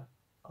consider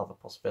other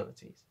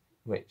possibilities,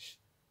 which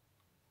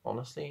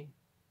honestly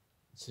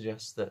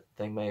suggests that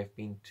they may have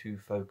been too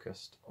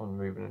focused on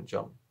Rubin and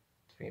John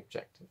to be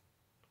objective,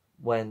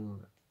 when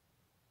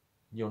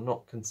you're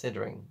not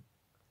considering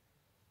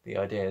the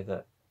idea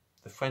that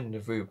the friend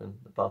of Rubin,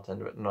 the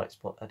bartender at the night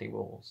spot, Eddie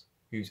Rawls,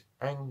 whose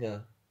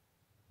anger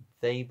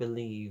they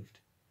believed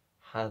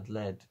had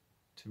led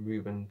to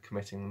Rubin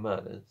committing the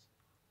murders,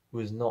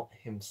 was not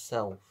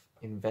himself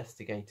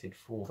investigated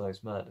for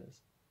those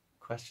murders.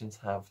 Questions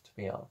have to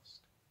be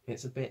asked.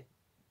 It's a bit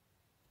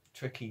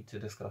tricky to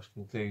discuss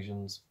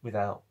conclusions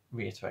without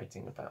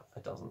reiterating about a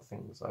dozen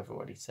things I've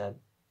already said,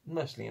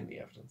 mostly in the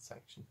evidence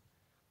section,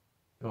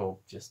 or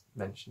just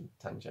mentioned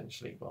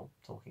tangentially while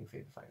talking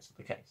through the facts of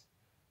the case.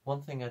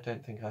 One thing I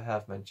don't think I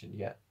have mentioned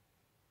yet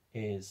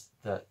is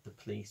that the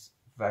police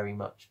very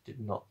much did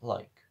not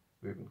like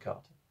Rubin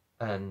Carter,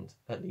 and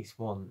at least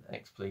one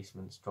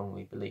ex-policeman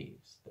strongly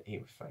believes that he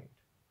was framed.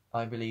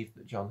 I believe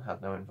that John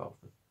had no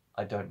involvement.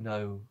 I don't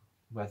know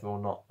whether or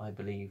not I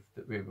believe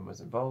that Rubin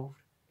was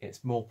involved.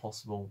 It's more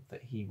possible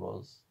that he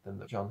was than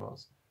that John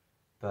was,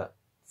 but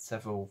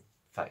several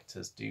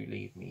factors do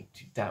lead me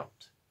to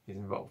doubt his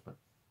involvement.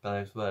 But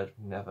those words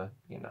will never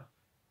be enough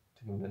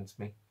to convince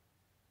me,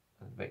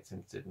 and the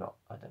victims did not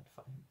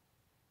identify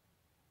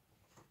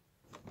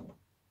him.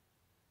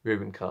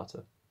 Rubin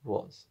Carter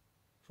was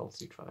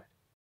falsely tried.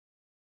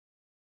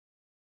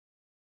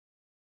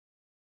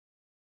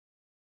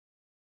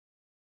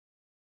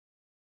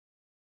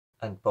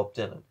 And Bob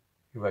Dylan,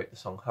 who wrote the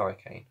song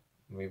Hurricane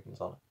in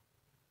Rubin's honour,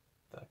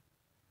 though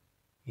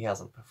he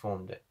hasn't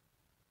performed it.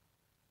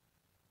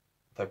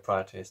 Though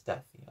prior to his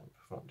death he hadn't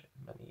performed it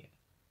in many years.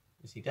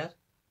 Is he dead?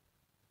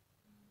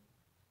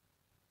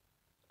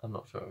 I'm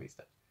not sure if he's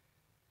dead.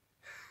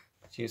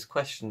 She was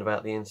questioned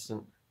about the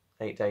incident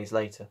 8 days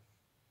later,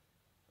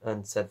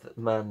 and said that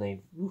the man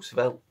named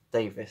Roosevelt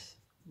Davis,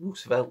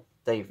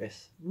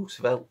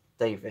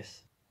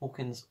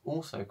 Hawkins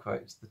also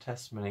quotes the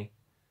testimony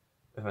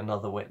of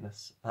another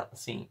witness at the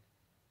scene,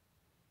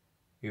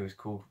 who was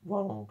called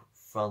Ronald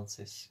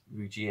Francis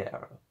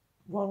Ruggiero.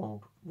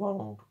 Ronald